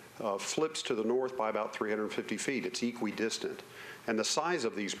simply flips to the north by about 350 feet. It's equidistant. And the size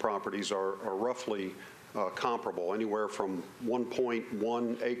of these properties are roughly comparable, anywhere from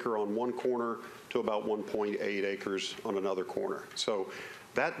 1.1 acre on one corner to about 1.8 acres on another corner. So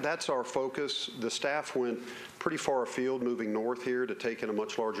that's our focus. The staff went pretty far afield moving north here to take in a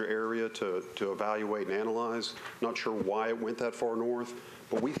much larger area to evaluate and analyze. Not sure why it went that far north,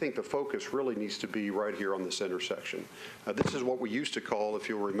 but we think the focus really needs to be right here on this intersection. This is what we used to call, if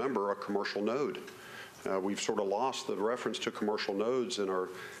you'll remember, a commercial node. We've sort of lost the reference to commercial nodes in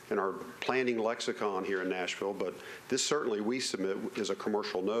our planning lexicon here in Nashville, but this certainly we submit is a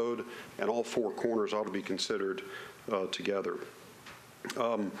commercial node, and all 4 corners ought to be considered together.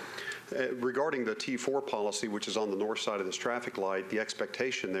 Regarding the T4 policy, which is on the north side of this traffic light, the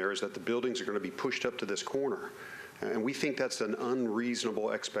expectation there is that the buildings are going to be pushed up to this corner. And we think that's an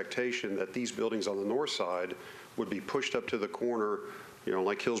unreasonable expectation that these buildings on the north side would be pushed up to the corner, you know,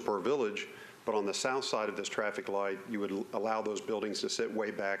 like Hillsborough Village, but on the south side of this traffic light, you would allow those buildings to sit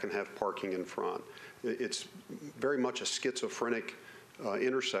way back and have parking in front. It's very much a schizophrenic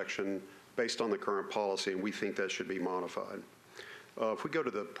intersection based on the current policy, and we think that should be modified. If we go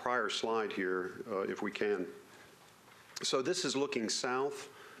to the prior slide here, if we can. So this is looking south,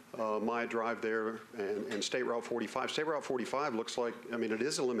 Myatt Drive there, and State Route 45. State Route 45 looks like, I mean, it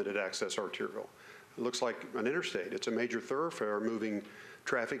is a limited access arterial. It looks like an interstate. It's a major thoroughfare moving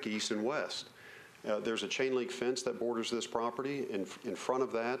traffic east and west. There's a chain link fence that borders this property. In front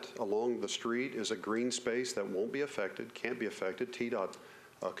of that, along the street, is a green space that won't be affected, can't be affected. TDOT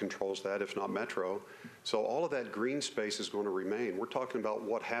controls that, if not Metro. So all of that green space is going to remain. We're talking about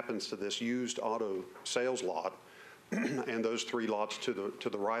what happens to this used auto sales lot and those 3 lots to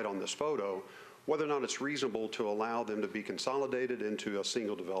the right on this photo, whether or not it's reasonable to allow them to be consolidated into a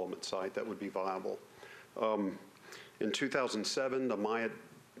single development site that would be viable. In 2007, the Myatt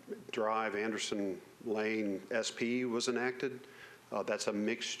Drive Anderson Lane SP was enacted. That's a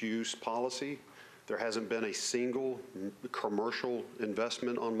mixed-use policy. There hasn't been a single commercial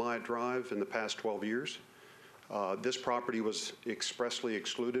investment on Myatt Drive in the past 12 years. This property was expressly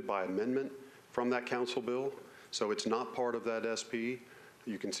excluded by amendment from that council bill, so it's not part of that SP.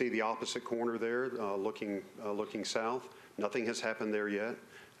 You can see the opposite corner there, looking south. Nothing has happened there yet.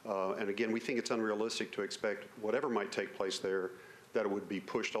 And again, we think it's unrealistic to expect whatever might take place there, that it would be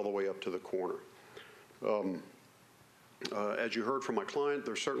pushed all the way up to the corner. As you heard from my client,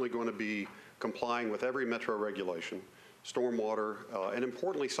 they're certainly going to be complying with every metro regulation, stormwater, and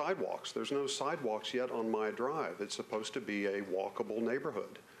importantly, sidewalks. There's no sidewalks yet on my drive. It's supposed to be a walkable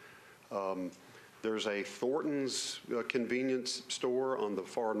neighborhood. There's a Thornton's convenience store on the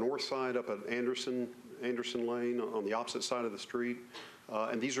far north side up at Anderson Lane on the opposite side of the street.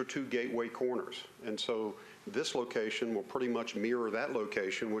 And these are two gateway corners. And so this location will pretty much mirror that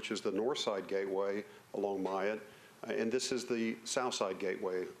location, which is the north side gateway along Myatt. And this is the south side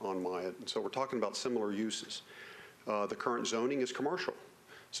gateway on Myatt. And so we're talking about similar uses. The current zoning is commercial.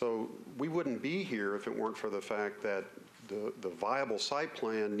 So we wouldn't be here if it weren't for the fact that the viable site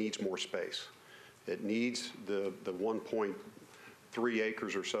plan needs more space. It needs the 1.3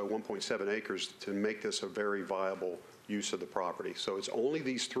 acres or so, 1.7 acres to make this a very viable use of the property. So it's only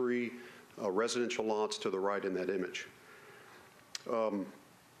these three residential lots to the right in that image.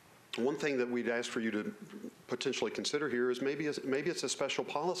 One thing that we'd ask for you to potentially consider here is maybe it's a special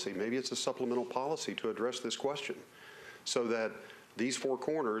policy, maybe it's a supplemental policy to address this question, so that these four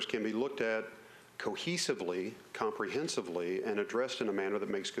corners can be looked at cohesively, comprehensively, and addressed in a manner that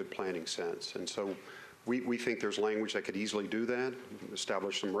makes good planning sense. And so we think there's language that could easily do that,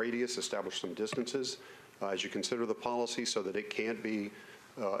 establish some radius, establish some distances as you consider the policy, so that it can't be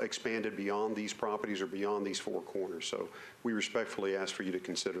expanded beyond these properties or beyond these four corners. So we respectfully ask for you to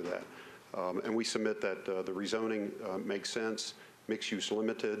consider that. And we submit that the rezoning makes sense. Mixed use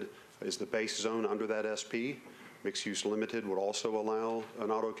limited is the base zone under that SP. Mixed use limited would also allow an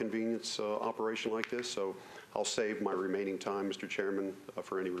auto convenience operation like this. So I'll save my remaining time, Mr. Chairman,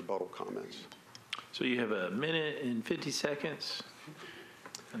 for any rebuttal comments. So you have a minute and 50 seconds.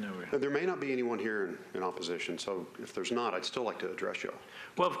 There may not be anyone here in opposition, so if there's not, I'd still like to address you.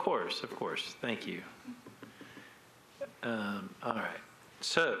 Well, of course. Thank you. All right.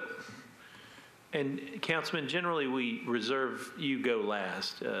 So, and Councilman, generally we reserve you go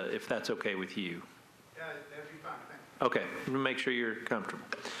last, if that's okay with you. Yeah, that'd be fine. Thank you. Okay. We'll make sure you're comfortable.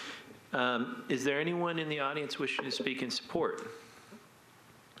 Is there anyone in the audience wishing to speak in support?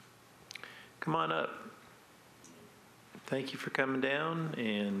 Come on up. Thank you for coming down,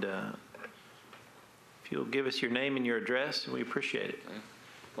 and if you'll give us your name and your address, we appreciate it.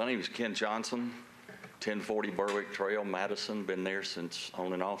 My name is Ken Johnson, 1040 Berwick Trail, Madison. Been there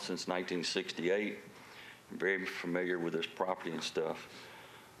on and off since 1968. I'm very familiar with this property and stuff.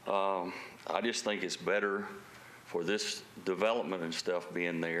 I just think it's better for this development and stuff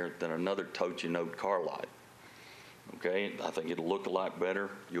being there than another tote you note car lot. Okay, I think it'll look a lot better.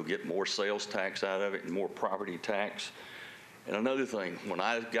 You'll get more sales tax out of it and more property tax. And another thing, when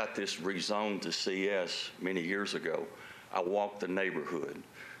I got this rezoned to CS many years ago, I walked the neighborhood.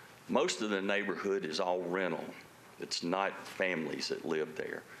 Most of the neighborhood is all rental. It's not families that live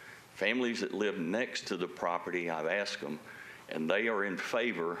there. Families that live next to the property, I've asked them, and they are in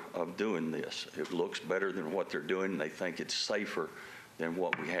favor of doing this. It looks better than what they're doing. They think it's safer than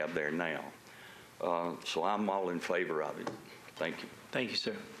what we have there now. So I'm all in favor of it. Thank you. Thank you,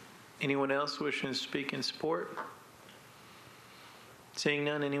 sir. Anyone else wishing to speak in support? Seeing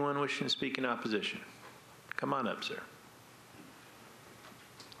none, anyone wishing to speak in opposition? Come on up, sir.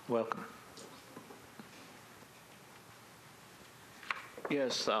 Welcome.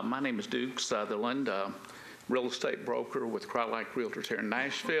 Yes, my name is Duke Sutherland, real estate broker with Crowlike Realtors here in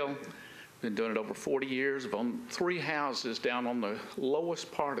Nashville. Been doing it over 40 years. I've owned 3 houses down on the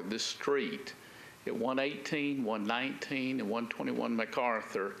lowest part of this street at 118, 119, and 121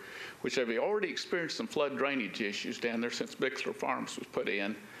 MacArthur, which have already experienced some flood drainage issues down there since Bixler Farms was put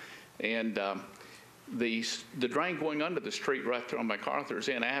in. And the drain going under the street right there on MacArthur is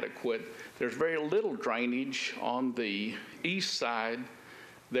inadequate. There's very little drainage on the east side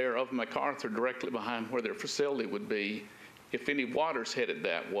there of MacArthur, directly behind where their facility would be, if any water's headed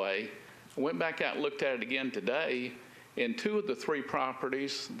that way. I went back out and looked at it again today, and 2 of the 3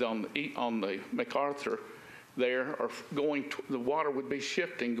 properties on the MacArthur there are the water would be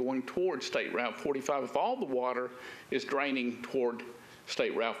shifting going toward State Route 45. If all the water is draining toward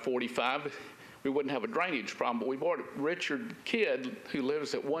State Route 45, we wouldn't have a drainage problem. But we've already, Richard Kidd, who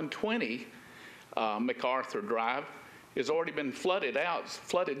lives at 120 MacArthur Drive, has already been flooded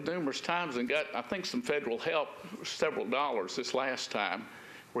numerous times and got, I think, some federal help, several dollars this last time,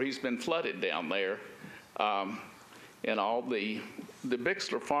 where he's been flooded down there. and all the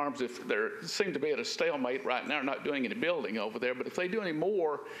Bixler Farms, if they seem to be at a stalemate right now, not doing any building over there, but if they do any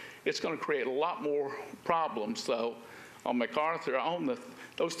more, it's going to create a lot more problems. So on MacArthur, I own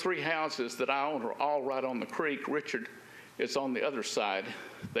those 3 houses that I own are all right on the creek. Richard is on the other side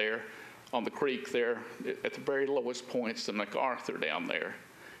there, on the creek there, at the very lowest points in MacArthur down there,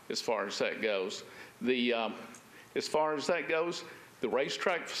 as far as that goes. As far as that goes, the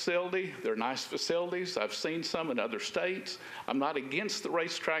racetrack facility, they're nice facilities. I've seen some in other states. I'm not against the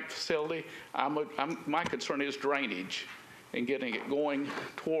racetrack facility. My concern is drainage and getting it going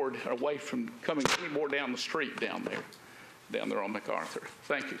toward, away from coming any more down the street down there on MacArthur.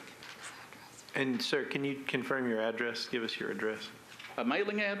 Thank you. And sir, can you confirm your address? Give us your address. A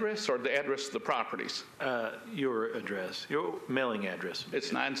mailing address or the address of the properties? Your address, your mailing address.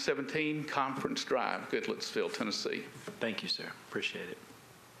 It's 917 Conference Drive, Goodlettsville, Tennessee. Thank you, sir. Appreciate it.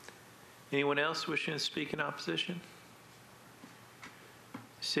 Anyone else wishing to speak in opposition?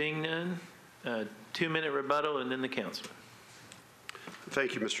 Seeing none, 2-minute rebuttal and then the councilman.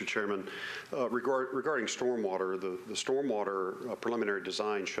 Thank you, Mr. Chairman. Regarding stormwater, the stormwater preliminary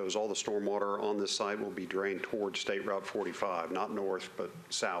design shows all the stormwater on this site will be drained towards State Route 45, not north, but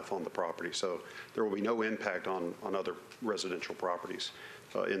south on the property. So there will be no impact on other residential properties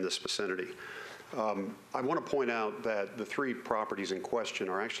in this vicinity. I want to point out that the 3 properties in question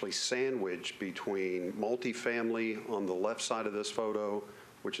are actually sandwiched between multifamily on the left side of this photo,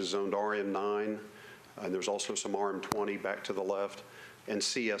 which is zoned RM9, and there's also some RM20 back to the left, and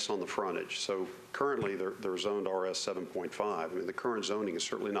CS on the frontage. So currently they're zoned RS 7.5. I mean, the current zoning is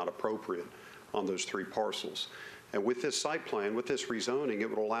certainly not appropriate on those 3 parcels. And with this site plan, with this rezoning, it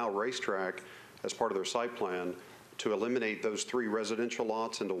would allow Racetrack, as part of their site plan, to eliminate those 3 residential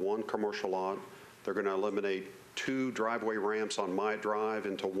lots into 1 commercial lot. They're going to eliminate 2 driveway ramps on Myatt Drive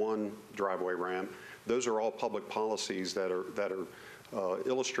into 1 driveway ramp. Those are all public policies that are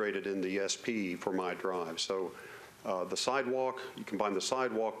illustrated in the SP for Myatt Drive. So the sidewalk, you combine the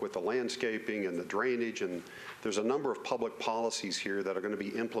sidewalk with the landscaping and the drainage, and there's a number of public policies here that are going to be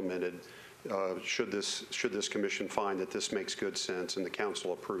implemented should this commission find that this makes good sense and the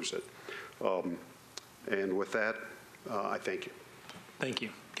council approves it. And with that, I thank you. Thank you.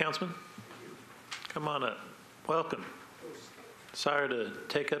 Councilman, come on up. Welcome. Sorry to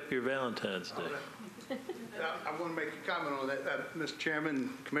take up your Valentine's Day. I want to make a comment on that, Mr. Chairman,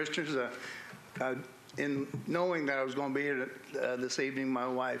 Commissioners. In knowing that I was going to be here this evening, my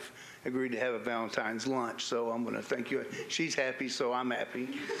wife agreed to have a Valentine's lunch, so I'm going to thank you. She's happy, so I'm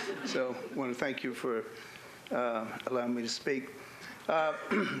happy. So I want to thank you for allowing me to speak. A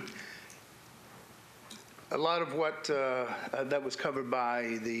lot of what that was covered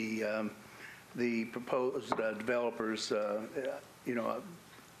by the proposed developers,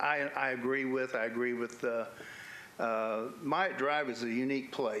 I agree with. Myatt Drive is a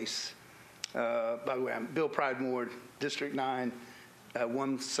unique place. By the way, I'm Bill Pridemore, District 9,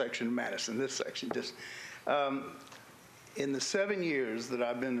 one section of Madison, this section. Just in the 7 years that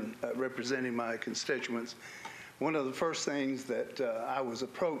I've been representing my constituents, one of the first things that I was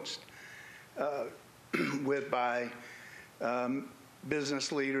approached with by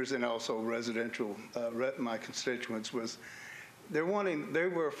business leaders and also residential, my constituents, was they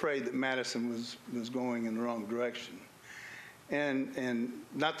were afraid that Madison was going in the wrong direction. And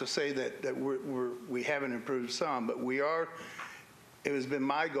not to say that we haven't improved some, but we are. It has been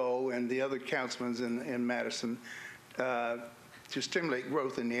my goal and the other councilmen's in Madison to stimulate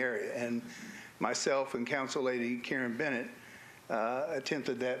growth in the area. And myself and Council Lady Karen Bennett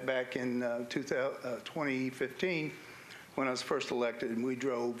attempted that back in 2015 when I was first elected, and we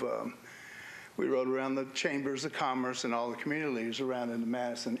rode around the chambers of commerce and all the community leaders around into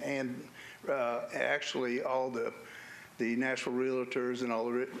Madison, and actually all the Nashville realtors and all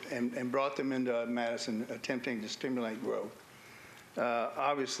and brought them into Madison, attempting to stimulate growth.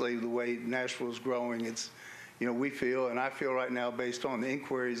 Obviously, the way Nashville is growing, it's, we feel, and I feel right now, based on the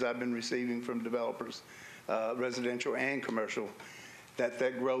inquiries I've been receiving from developers, residential and commercial,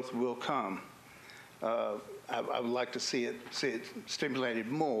 that growth will come. I would like to see it stimulated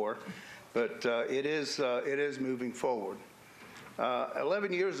more, but it is moving forward.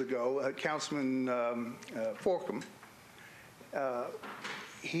 11 years ago, Councilman Forkham,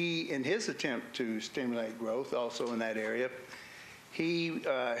 he, in his attempt to stimulate growth also in that area, he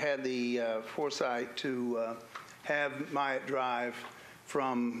had the foresight to have Myatt Drive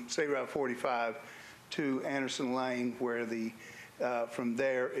from State Route 45 to Anderson Lane, where from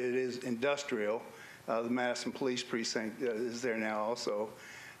there it is industrial. The Madison Police Precinct is there now also.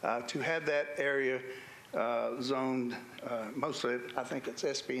 To have that area zoned, mostly I think it's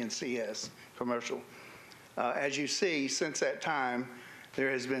SP and CS, commercial. As you see, since that time, there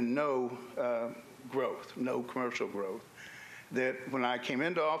has been no growth, no commercial growth. That when I came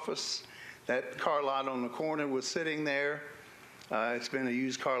into office, that car lot on the corner was sitting there. It's been a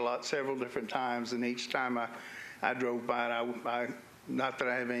used car lot several different times, and each time I drove by it, not that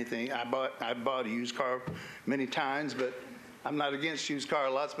I have anything, I bought a used car many times, but I'm not against used car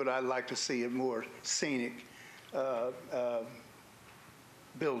lots, but I'd like to see a more scenic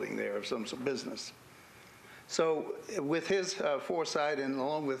building there of some business. So with his foresight and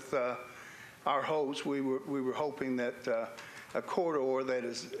along with our hopes, we were hoping that a corridor that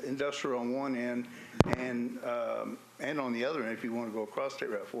is industrial on one end and on the other end, if you want to go across State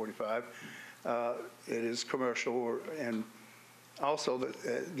Route 45, it is commercial and also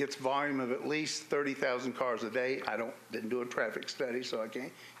that gets volume of at least 30,000 cars a day. Didn't do a traffic study, so I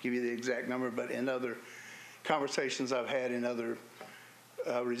can't give you the exact number, but in other conversations I've had in other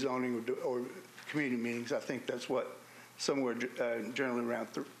rezoning or community meetings, I think that's what somewhere generally around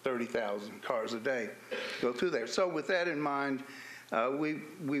 30,000 cars a day go through there. So with that in mind,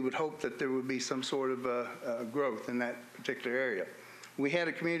 we would hope that there would be some sort of growth in that particular area. We had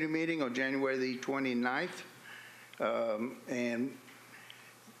a community meeting on January the 29th, and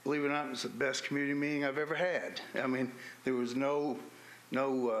believe it or not, it was the best community meeting I've ever had. I mean, there was no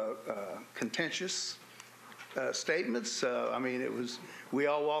contentious statements. I mean, we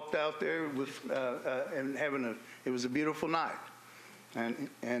all walked out there with and it was a beautiful night,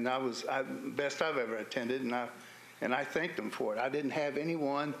 and I was best I've ever attended, and I thanked them for it. I didn't have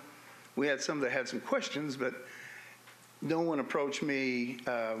anyone. We had some that had some questions, but no one approached me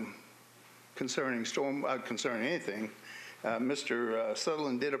concerning anything. Mr.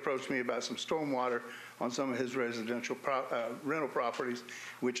 Sutherland did approach me about some stormwater on some of his residential rental properties,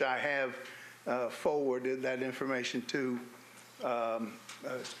 which I have forwarded that information to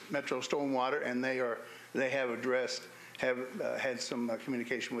Metro Stormwater, and they have had some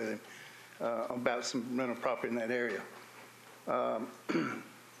communication with him about some rental property in that area.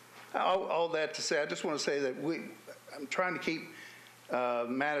 All that to say, I just want to say that I'm trying to keep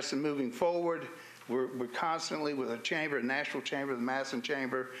Madison moving forward. We're constantly with the chamber, the Nashville Chamber, the Madison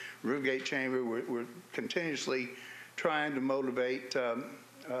Chamber, Roofgate Chamber, we're continuously trying to motivate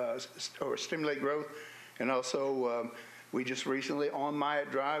or stimulate growth. And also, we just recently on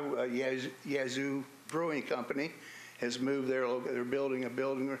Myatt Drive, Yazoo Brewing Company has moved there. They're building a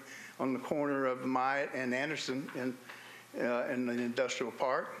building on the corner of Myatt and Anderson in an industrial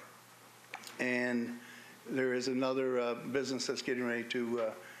park. And there is another business that's getting ready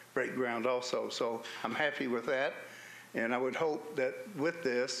to break ground also. So I'm happy with that. And I would hope that with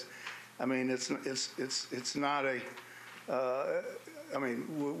this, I mean, it's not a, I mean,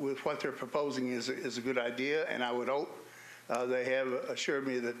 with what they're proposing is a good idea. And I would hope they have assured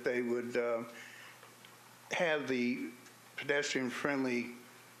me that they would have the pedestrian-friendly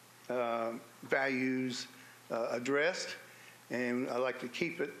values addressed. And I like to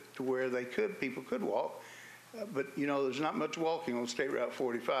keep it to where people could walk. But, you know, there's not much walking on State Route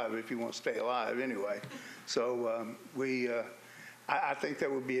 45 if you want to stay alive anyway. So I think that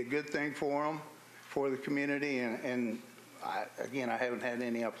would be a good thing for them, for the community. And again, I haven't had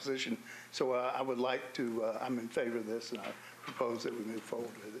any opposition. So I would like to, I'm in favor of this, and I propose that we move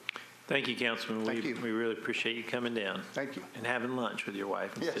forward with it. Thank you, Councilman. Thank you. We really appreciate you coming down. Thank you. And having lunch with your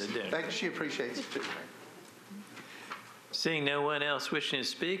wife instead of dinner. Thank you. She appreciates it too. Seeing no one else wishing to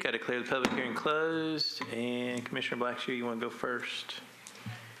speak, I declare the public hearing closed. And Commissioner Blackshear, you want to go first?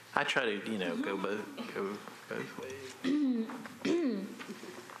 I try to, go both ways.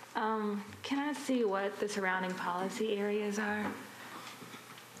 Can I see what the surrounding policy areas are?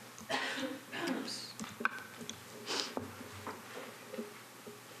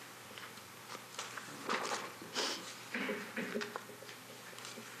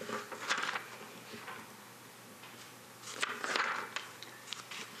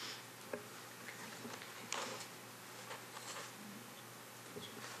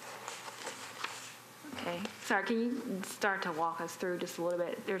 Sorry, can you start to walk us through just a little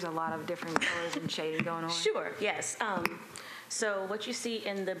bit? There's a lot of different colors and shading going on. Sure, yes. So what you see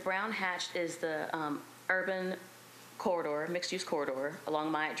in the brown hatched is the urban corridor, mixed-use corridor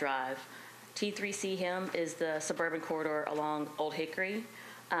along Myatt Drive. T3C HIM is the suburban corridor along Old Hickory.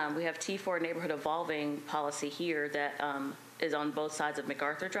 We have T4 neighborhood evolving policy here that is on both sides of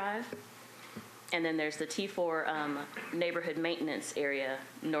MacArthur Drive. And then there's the T4 neighborhood maintenance area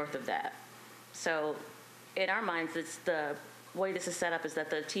north of that. So in our minds, it's the way this is set up is that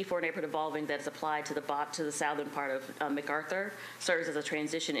the T4 neighborhood evolving that is applied to the southern part of MacArthur serves as a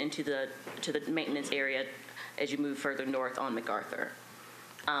transition into the maintenance area as you move further north on MacArthur.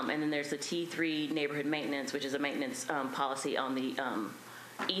 And then there's the T3 neighborhood maintenance, which is a maintenance policy on the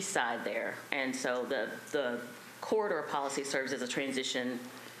east side there. And so the corridor policy serves as a transition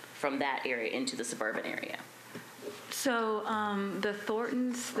from that area into the suburban area. So the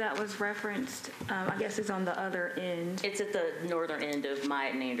Thorntons that was referenced, I guess is on the other end. It's at the northern end of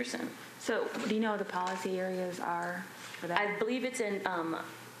Myatt and Anderson. So do you know what the policy areas are for that? I believe it's in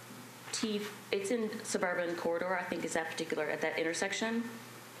it's in suburban corridor, I think is that particular, at that intersection.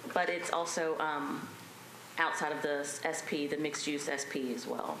 But it's also outside of the SP, the mixed use SP as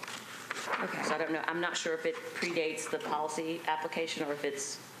well. Okay. So I don't know, I'm not sure if it predates the policy application or if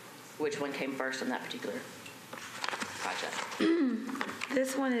it's which one came first on that particular project.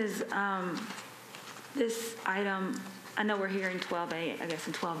 This one is, this item, I know we're here in 12A, I guess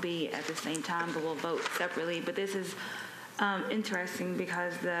in 12B at the same time, but we'll vote separately. But this is interesting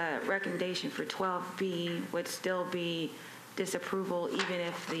because the recommendation for 12B would still be disapproval even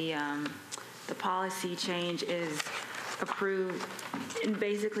if the policy change is approved, and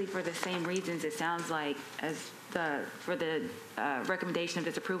basically for the same reasons it sounds like as for the recommendation of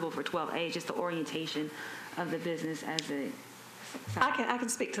disapproval for 12A, just the orientation of the business as a. I can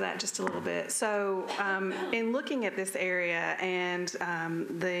speak to that just a little bit. So in looking at this area and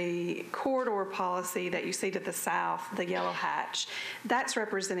the corridor policy that you see to the south, the yellow hatch, that's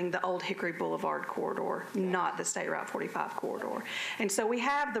representing the Old Hickory Boulevard corridor, not the State Route 45 corridor. And so we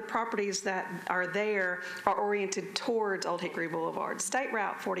have the properties that are there are oriented towards Old Hickory Boulevard. State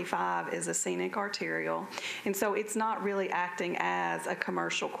Route 45 is a scenic arterial, and so it's not really acting as a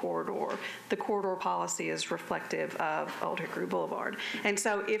commercial corridor. The corridor policy is reflective of Old Hickory Boulevard. And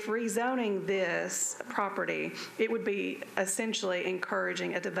so if rezoning this property, it would be essentially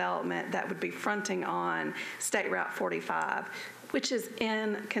encouraging a development that would be fronting on State Route 45, which is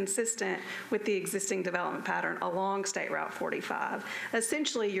inconsistent with the existing development pattern along State Route 45.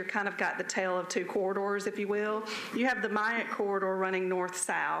 Essentially, you're kind of got the tale of two corridors, if you will. You have the Myatt corridor running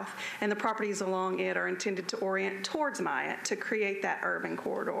north-south, and the properties along it are intended to orient towards Myatt to create that urban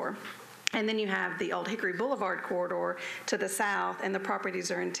corridor. And then you have the Old Hickory Boulevard corridor to the south, and the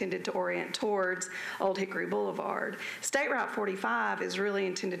properties are intended to orient towards Old Hickory Boulevard. State Route 45 is really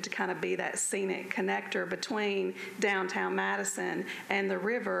intended to kind of be that scenic connector between downtown Madison and the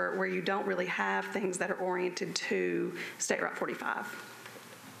river, where you don't really have things that are oriented to State Route 45.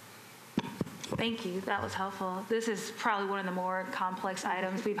 Thank you. That was helpful. This is probably one of the more complex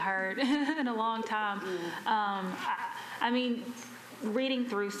items we've heard in a long time. I mean, reading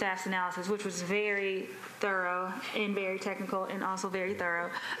through staff's analysis, which was very thorough and very technical and also very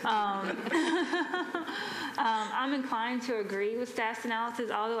thorough, I'm inclined to agree with staff's analysis,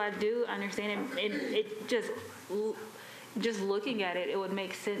 although I do understand it just looking at it, it would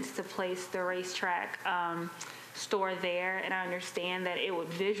make sense to place the racetrack store there, and I understand that it would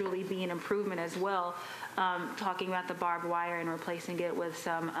visually be an improvement as well, talking about the barbed wire and replacing it with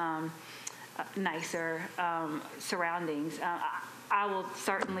some nicer surroundings. I will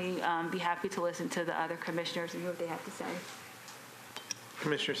certainly be happy to listen to the other commissioners and what they have to say.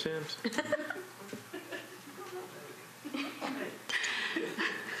 Commissioner Sims.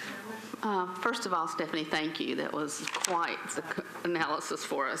 First of all, Stephanie, thank you. That was quite the analysis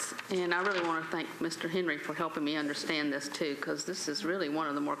for us. And I really want to thank Mr. Henry for helping me understand this too, because this is really one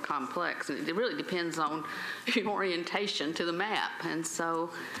of the more complex. And it really depends on your orientation to the map. And so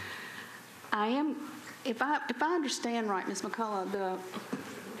if I understand right, Ms. McCullough, the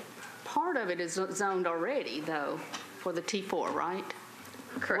part of it is zoned already, though, for the T4, right?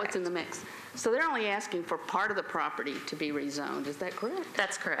 Correct. What's in the mix? So they're only asking for part of the property to be rezoned. Is that correct?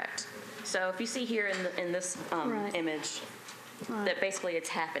 That's correct. So if you see here in this Right. image, that basically it's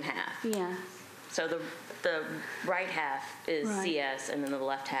half and half. Yeah. So the right half is Right. CS, and then the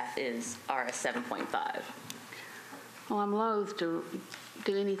left half is RS 7.5. Well, I'm loath to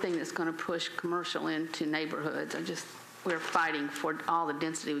do anything that's going to push commercial into neighborhoods. We're fighting for all the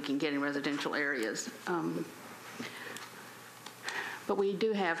density we can get in residential areas. But we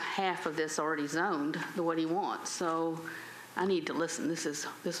do have half of this already zoned the what he wants. So I need to listen.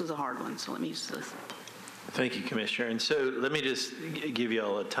 This was a hard one, so let me just listen. Thank you, Commissioner. And so let me just give you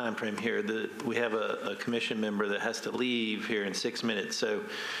all a time frame here. We have a commission member that has to leave here in 6 minutes. So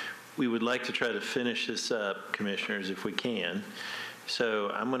we would like to try to finish this up, Commissioners, if we can. So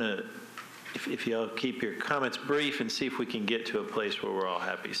I'm going to, if y'all keep your comments brief and see if we can get to a place where we're all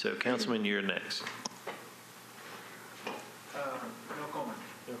happy. So Councilman, you're next. No comment.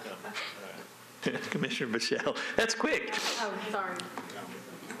 No comment. All right. Commissioner Bichelle. That's quick. Oh, sorry.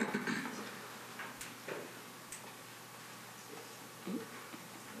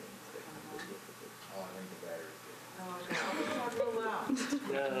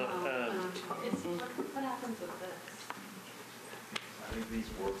 these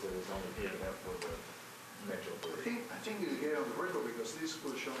works that is only picking up for the Metro 3? I think you get on the record because this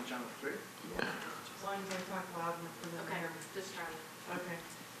will show on channel 3. Yeah. As long as I talk loud enough for the camera. Just try it. Okay.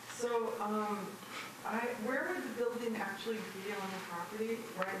 So, where would the building actually be on the property,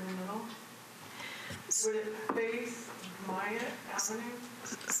 right in the middle? Would it face Myatt Avenue?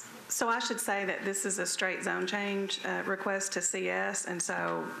 So I should say that this is a straight zone change request to CS, and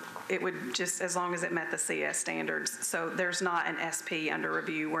so it would just, as long as it met the CS standards. So there's not an SP under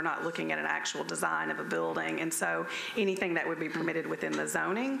review. We're not looking at an actual design of a building, and so anything that would be permitted within the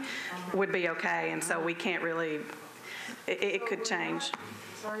zoning would be okay, and so we can't really, it could change.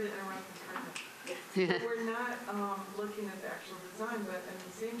 Sorry to interrupt, Ms. Brenda. We're not looking at the actual design, but at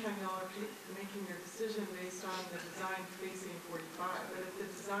the same time, y'all are making your decision based on the design facing 45. But if the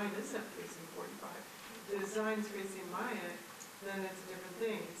design isn't facing 45, if the design's facing Myatt, then it's a different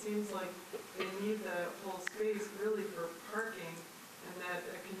thing. It seems like they need the whole space really for parking, and that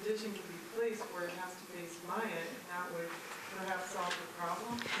a condition can be placed where it has to face Myatt, and that would perhaps solve the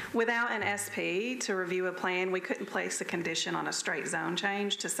problem. Without an SP to review a plan, we couldn't place a condition on a straight zone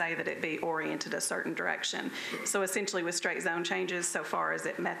change to say that it be oriented a certain direction. So essentially with straight zone changes, so far as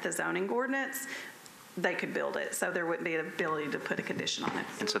it met the zoning ordinance, they could build it. So there wouldn't be an ability to put a condition on it.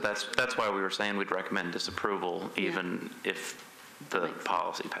 And so that's why we were saying we'd recommend disapproval even if the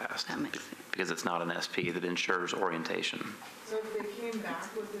policy passed. That makes sense. Because it's not an SP that ensures orientation. So if they came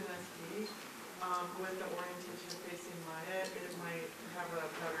back with an SP, with the orientation facing Myatt, it might have a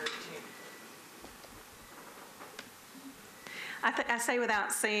better chance. I say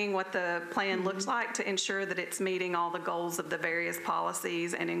without seeing what the plan looks like to ensure that it's meeting all the goals of the various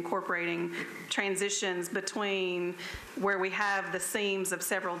policies and incorporating transitions between where we have the seams of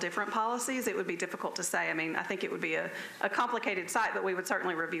several different policies, it would be difficult to say. I mean, I think it would be a complicated site, but we would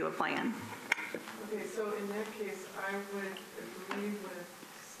certainly review a plan. Okay, so in that case, I would agree with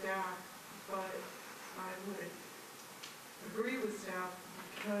staff, but I would agree with staff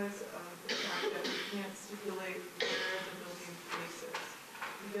because of the fact that we can't stipulate where the building faces.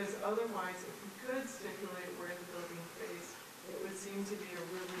 Because otherwise, if we could stipulate where the building faces, it would seem to be a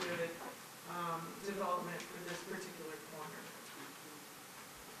really good development for this particular corner.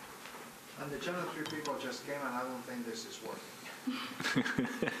 And the Channel 3 people just came, and I don't think this is working.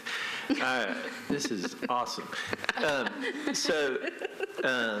 This is awesome.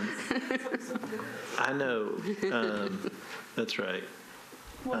 I know. That's right.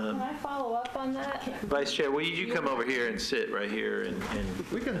 Well, can I follow up on that? Vice Chair, will you come over here and sit right here? And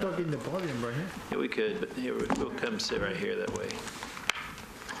We can talk in the podium right here. yeah, we could, but here we'll come sit right here that way.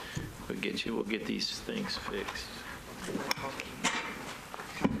 We'll get these things fixed.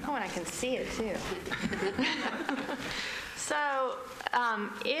 Oh, and I can see it too. So,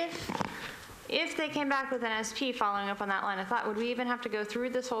 if they came back with an SP, following up on that line of thought, would we even have to go through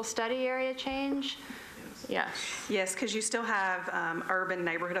this whole study area change? Yes. Yes, because you still have urban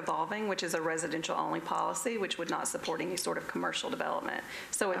neighborhood evolving, which is a residential-only policy, which would not support any sort of commercial development.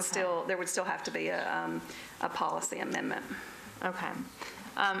 So it's still, there would still have to be a policy amendment. Okay.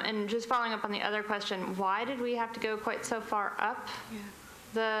 And just following up on the other question, why did we have to go quite so far up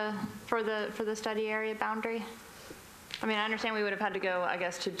for the study area boundary? I mean, I understand we would have had to go, I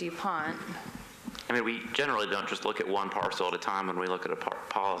guess, to DuPont. I mean, we generally don't just look at one parcel at a time when we look at a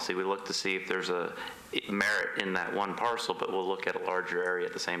policy. We look to see if there's a merit in that one parcel, but we'll look at a larger area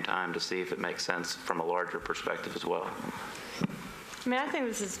at the same time to see if it makes sense from a larger perspective as well. I mean, I think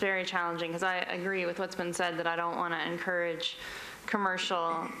this is very challenging because I agree with what's been said that I don't want to encourage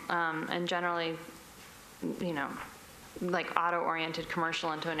commercial and generally, you know, like auto-oriented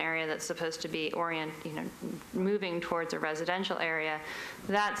commercial into an area that's supposed to be moving towards a residential area.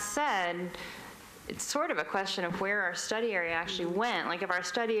 That said, it's sort of a question of where our study area actually went. Like if our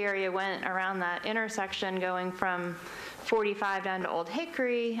study area went around that intersection going from 45 down to Old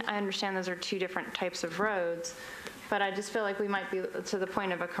Hickory, I understand those are two different types of roads, but I just feel like we might be to the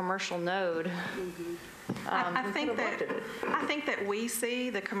point of a commercial node. I think that we see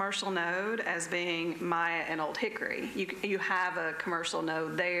the commercial node as being Myatt and Old Hickory. You have a commercial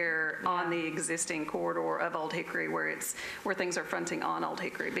node there on the existing corridor of Old Hickory where things are fronting on Old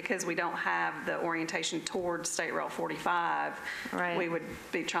Hickory. Because we don't have the orientation towards State Route 45, right. We would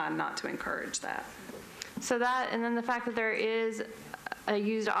be trying not to encourage that. So that, and then the fact that there is a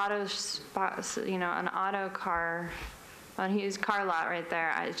used auto spot, an auto car, a used car lot right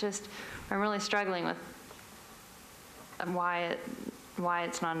there. I'm really struggling with why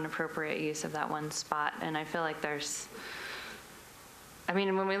it's not an appropriate use of that one spot. And I feel like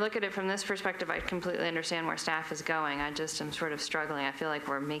when we look at it from this perspective, I completely understand where staff is going. I just am sort of struggling. I feel like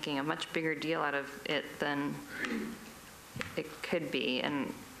we're making a much bigger deal out of it than it could be,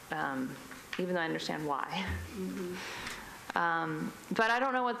 and even though I understand why. But I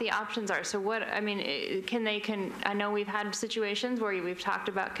don't know what the options are. So what, I mean, I know we've had situations where we've talked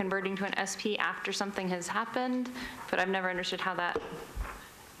about converting to an SP after something has happened, but I've never understood how that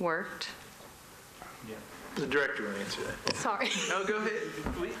worked. Yeah. The director will answer that. Sorry. No, go ahead.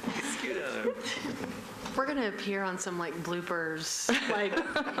 Scoot on over. We're going to appear on some like bloopers, like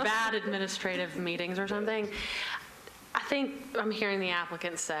bad administrative meetings or something. I think I'm hearing the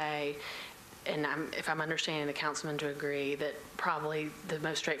applicant say, and if I'm understanding the councilman to agree, that probably the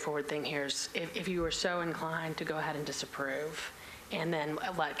most straightforward thing here is if you were so inclined to go ahead and disapprove and then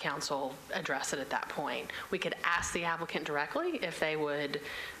let council address it at that point. We could ask the applicant directly if they would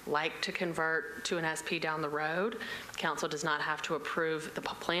like to convert to an SP down the road. Council does not have to approve the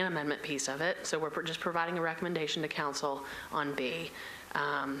plan amendment piece of it, so we're just providing a recommendation to council on B.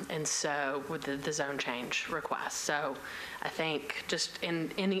 And so with the zone change request. So I think just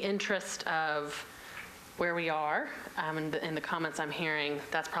in the interest of where we are and in the comments I'm hearing,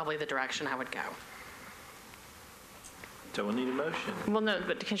 that's probably the direction I would go. So we'll need a motion. Well, no,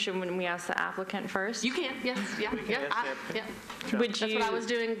 but shouldn't we ask the applicant first? You can, yes, yeah. Would That's what I was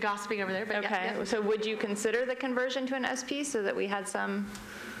doing, gossiping over there. But okay, yeah. So would you consider the conversion to an SP so that we had some?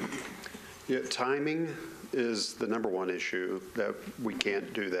 Yeah, timing is the number one issue, that we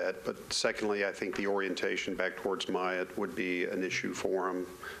can't do that. But secondly, I think the orientation back towards Myatt would be an issue for them.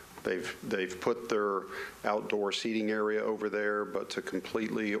 They've put their outdoor seating area over there, but to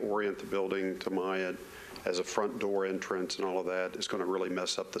completely orient the building to Myatt as a front door entrance and all of that is going to really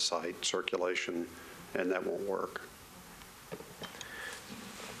mess up the site circulation, and that won't work.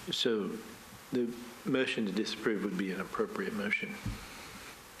 So the motion to disapprove would be an appropriate motion.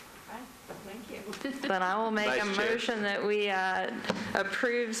 Thank you. Then I will make a motion that we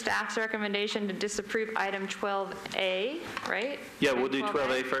approve staff's recommendation to disapprove item 12A, right? Yeah, we'll do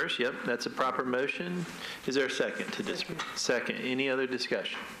 12A first. Yep, that's a proper motion. Is there a second to disapprove? Second. Any other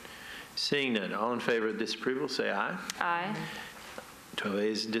discussion? Seeing none, all in favor of disapproval, say aye. Aye. 12A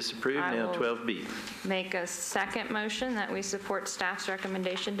is disapproved. Now 12B. Make a second motion that we support staff's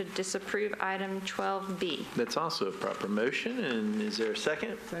recommendation to disapprove item 12B. That's also a proper motion. And is there a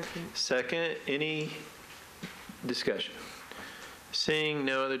second? Second. Any discussion? Seeing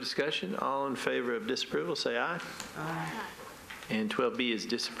no other discussion, all in favor of disapproval, say aye. Aye. And 12B is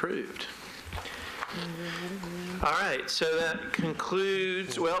disapproved. All right, so that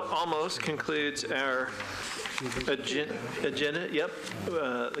concludes, well, almost concludes our agenda. Yep,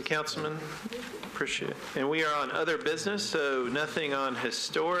 the councilman, appreciate it. And we are on other business, so nothing on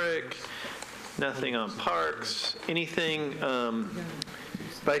historic, nothing on parks, anything.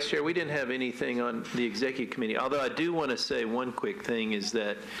 Vice Chair, we didn't have anything on the executive committee, although I do want to say one quick thing is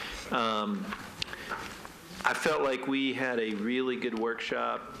that I felt like we had a really good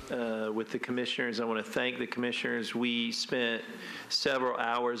workshop with the commissioners. I want to thank the commissioners. We spent several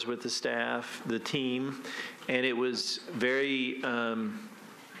hours with the staff, the team, and it was very,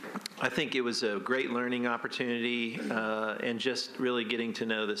 I think it was a great learning opportunity and just really getting to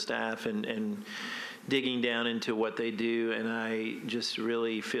know the staff and digging down into what they do. And I just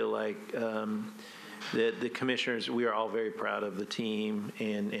really feel like the commissioners, we are all very proud of the team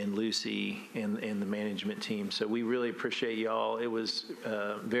and Lucy and the management team. So we really appreciate y'all. It was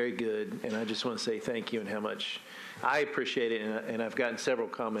very good, and I just want to say thank you and how much I appreciate it. And I've gotten several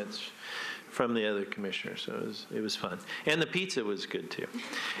comments from the other commissioners, so it was fun. And the pizza was good too.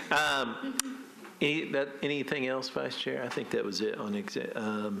 Anything else, Vice Chair? I think that was it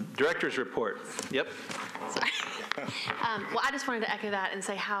on director's report. Yep. Sorry. Well, I just wanted to echo that and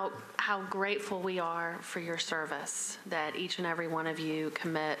say how grateful we are for your service, that each and every one of you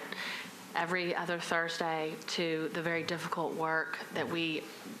commit every other Thursday to the very difficult work that we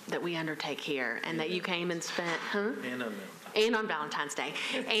undertake here, and that you came and spent, and on Valentine's Day,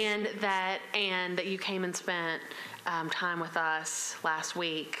 and that you came and spent time with us last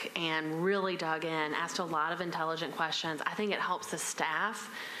week and really dug in, asked a lot of intelligent questions. I think it helps the staff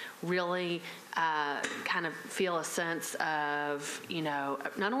really kind of feel a sense of,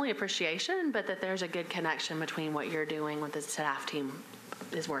 not only appreciation, but that there's a good connection between what you're doing with the staff team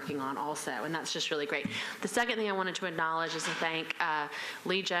is working on also, and that's just really great. The second thing I wanted to acknowledge is to thank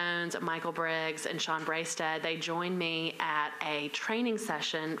Lee Jones, Michael Briggs, and Sean Braystead. They joined me at a training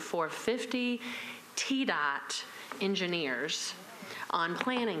session for 50 TDOT engineers on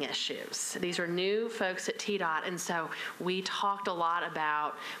planning issues. These are new folks at TDOT, and so we talked a lot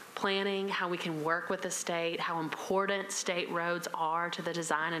about planning, how we can work with the state, how important state roads are to the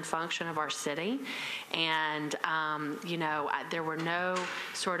design and function of our city. And, there were no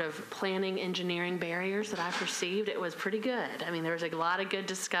sort of planning engineering barriers that I perceived. It was pretty good. I mean, there was a lot of good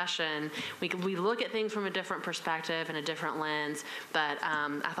discussion. We look at things from a different perspective and a different lens, but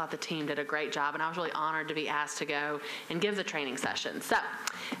I thought the team did a great job, and I was really honored to be asked to go and give the training session. So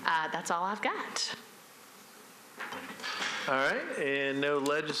that's all I've got. All right, and no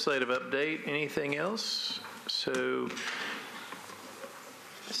legislative update. Anything else? So,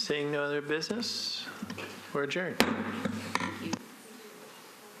 seeing no other business, we're adjourned.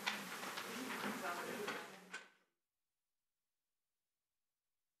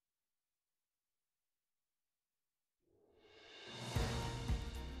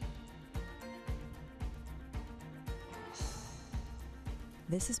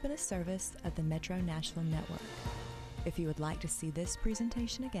 This has been a service of the Metro Nashville Network. If you would like to see this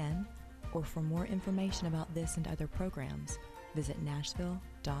presentation again, or for more information about this and other programs, visit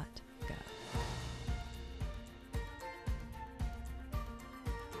nashville.org.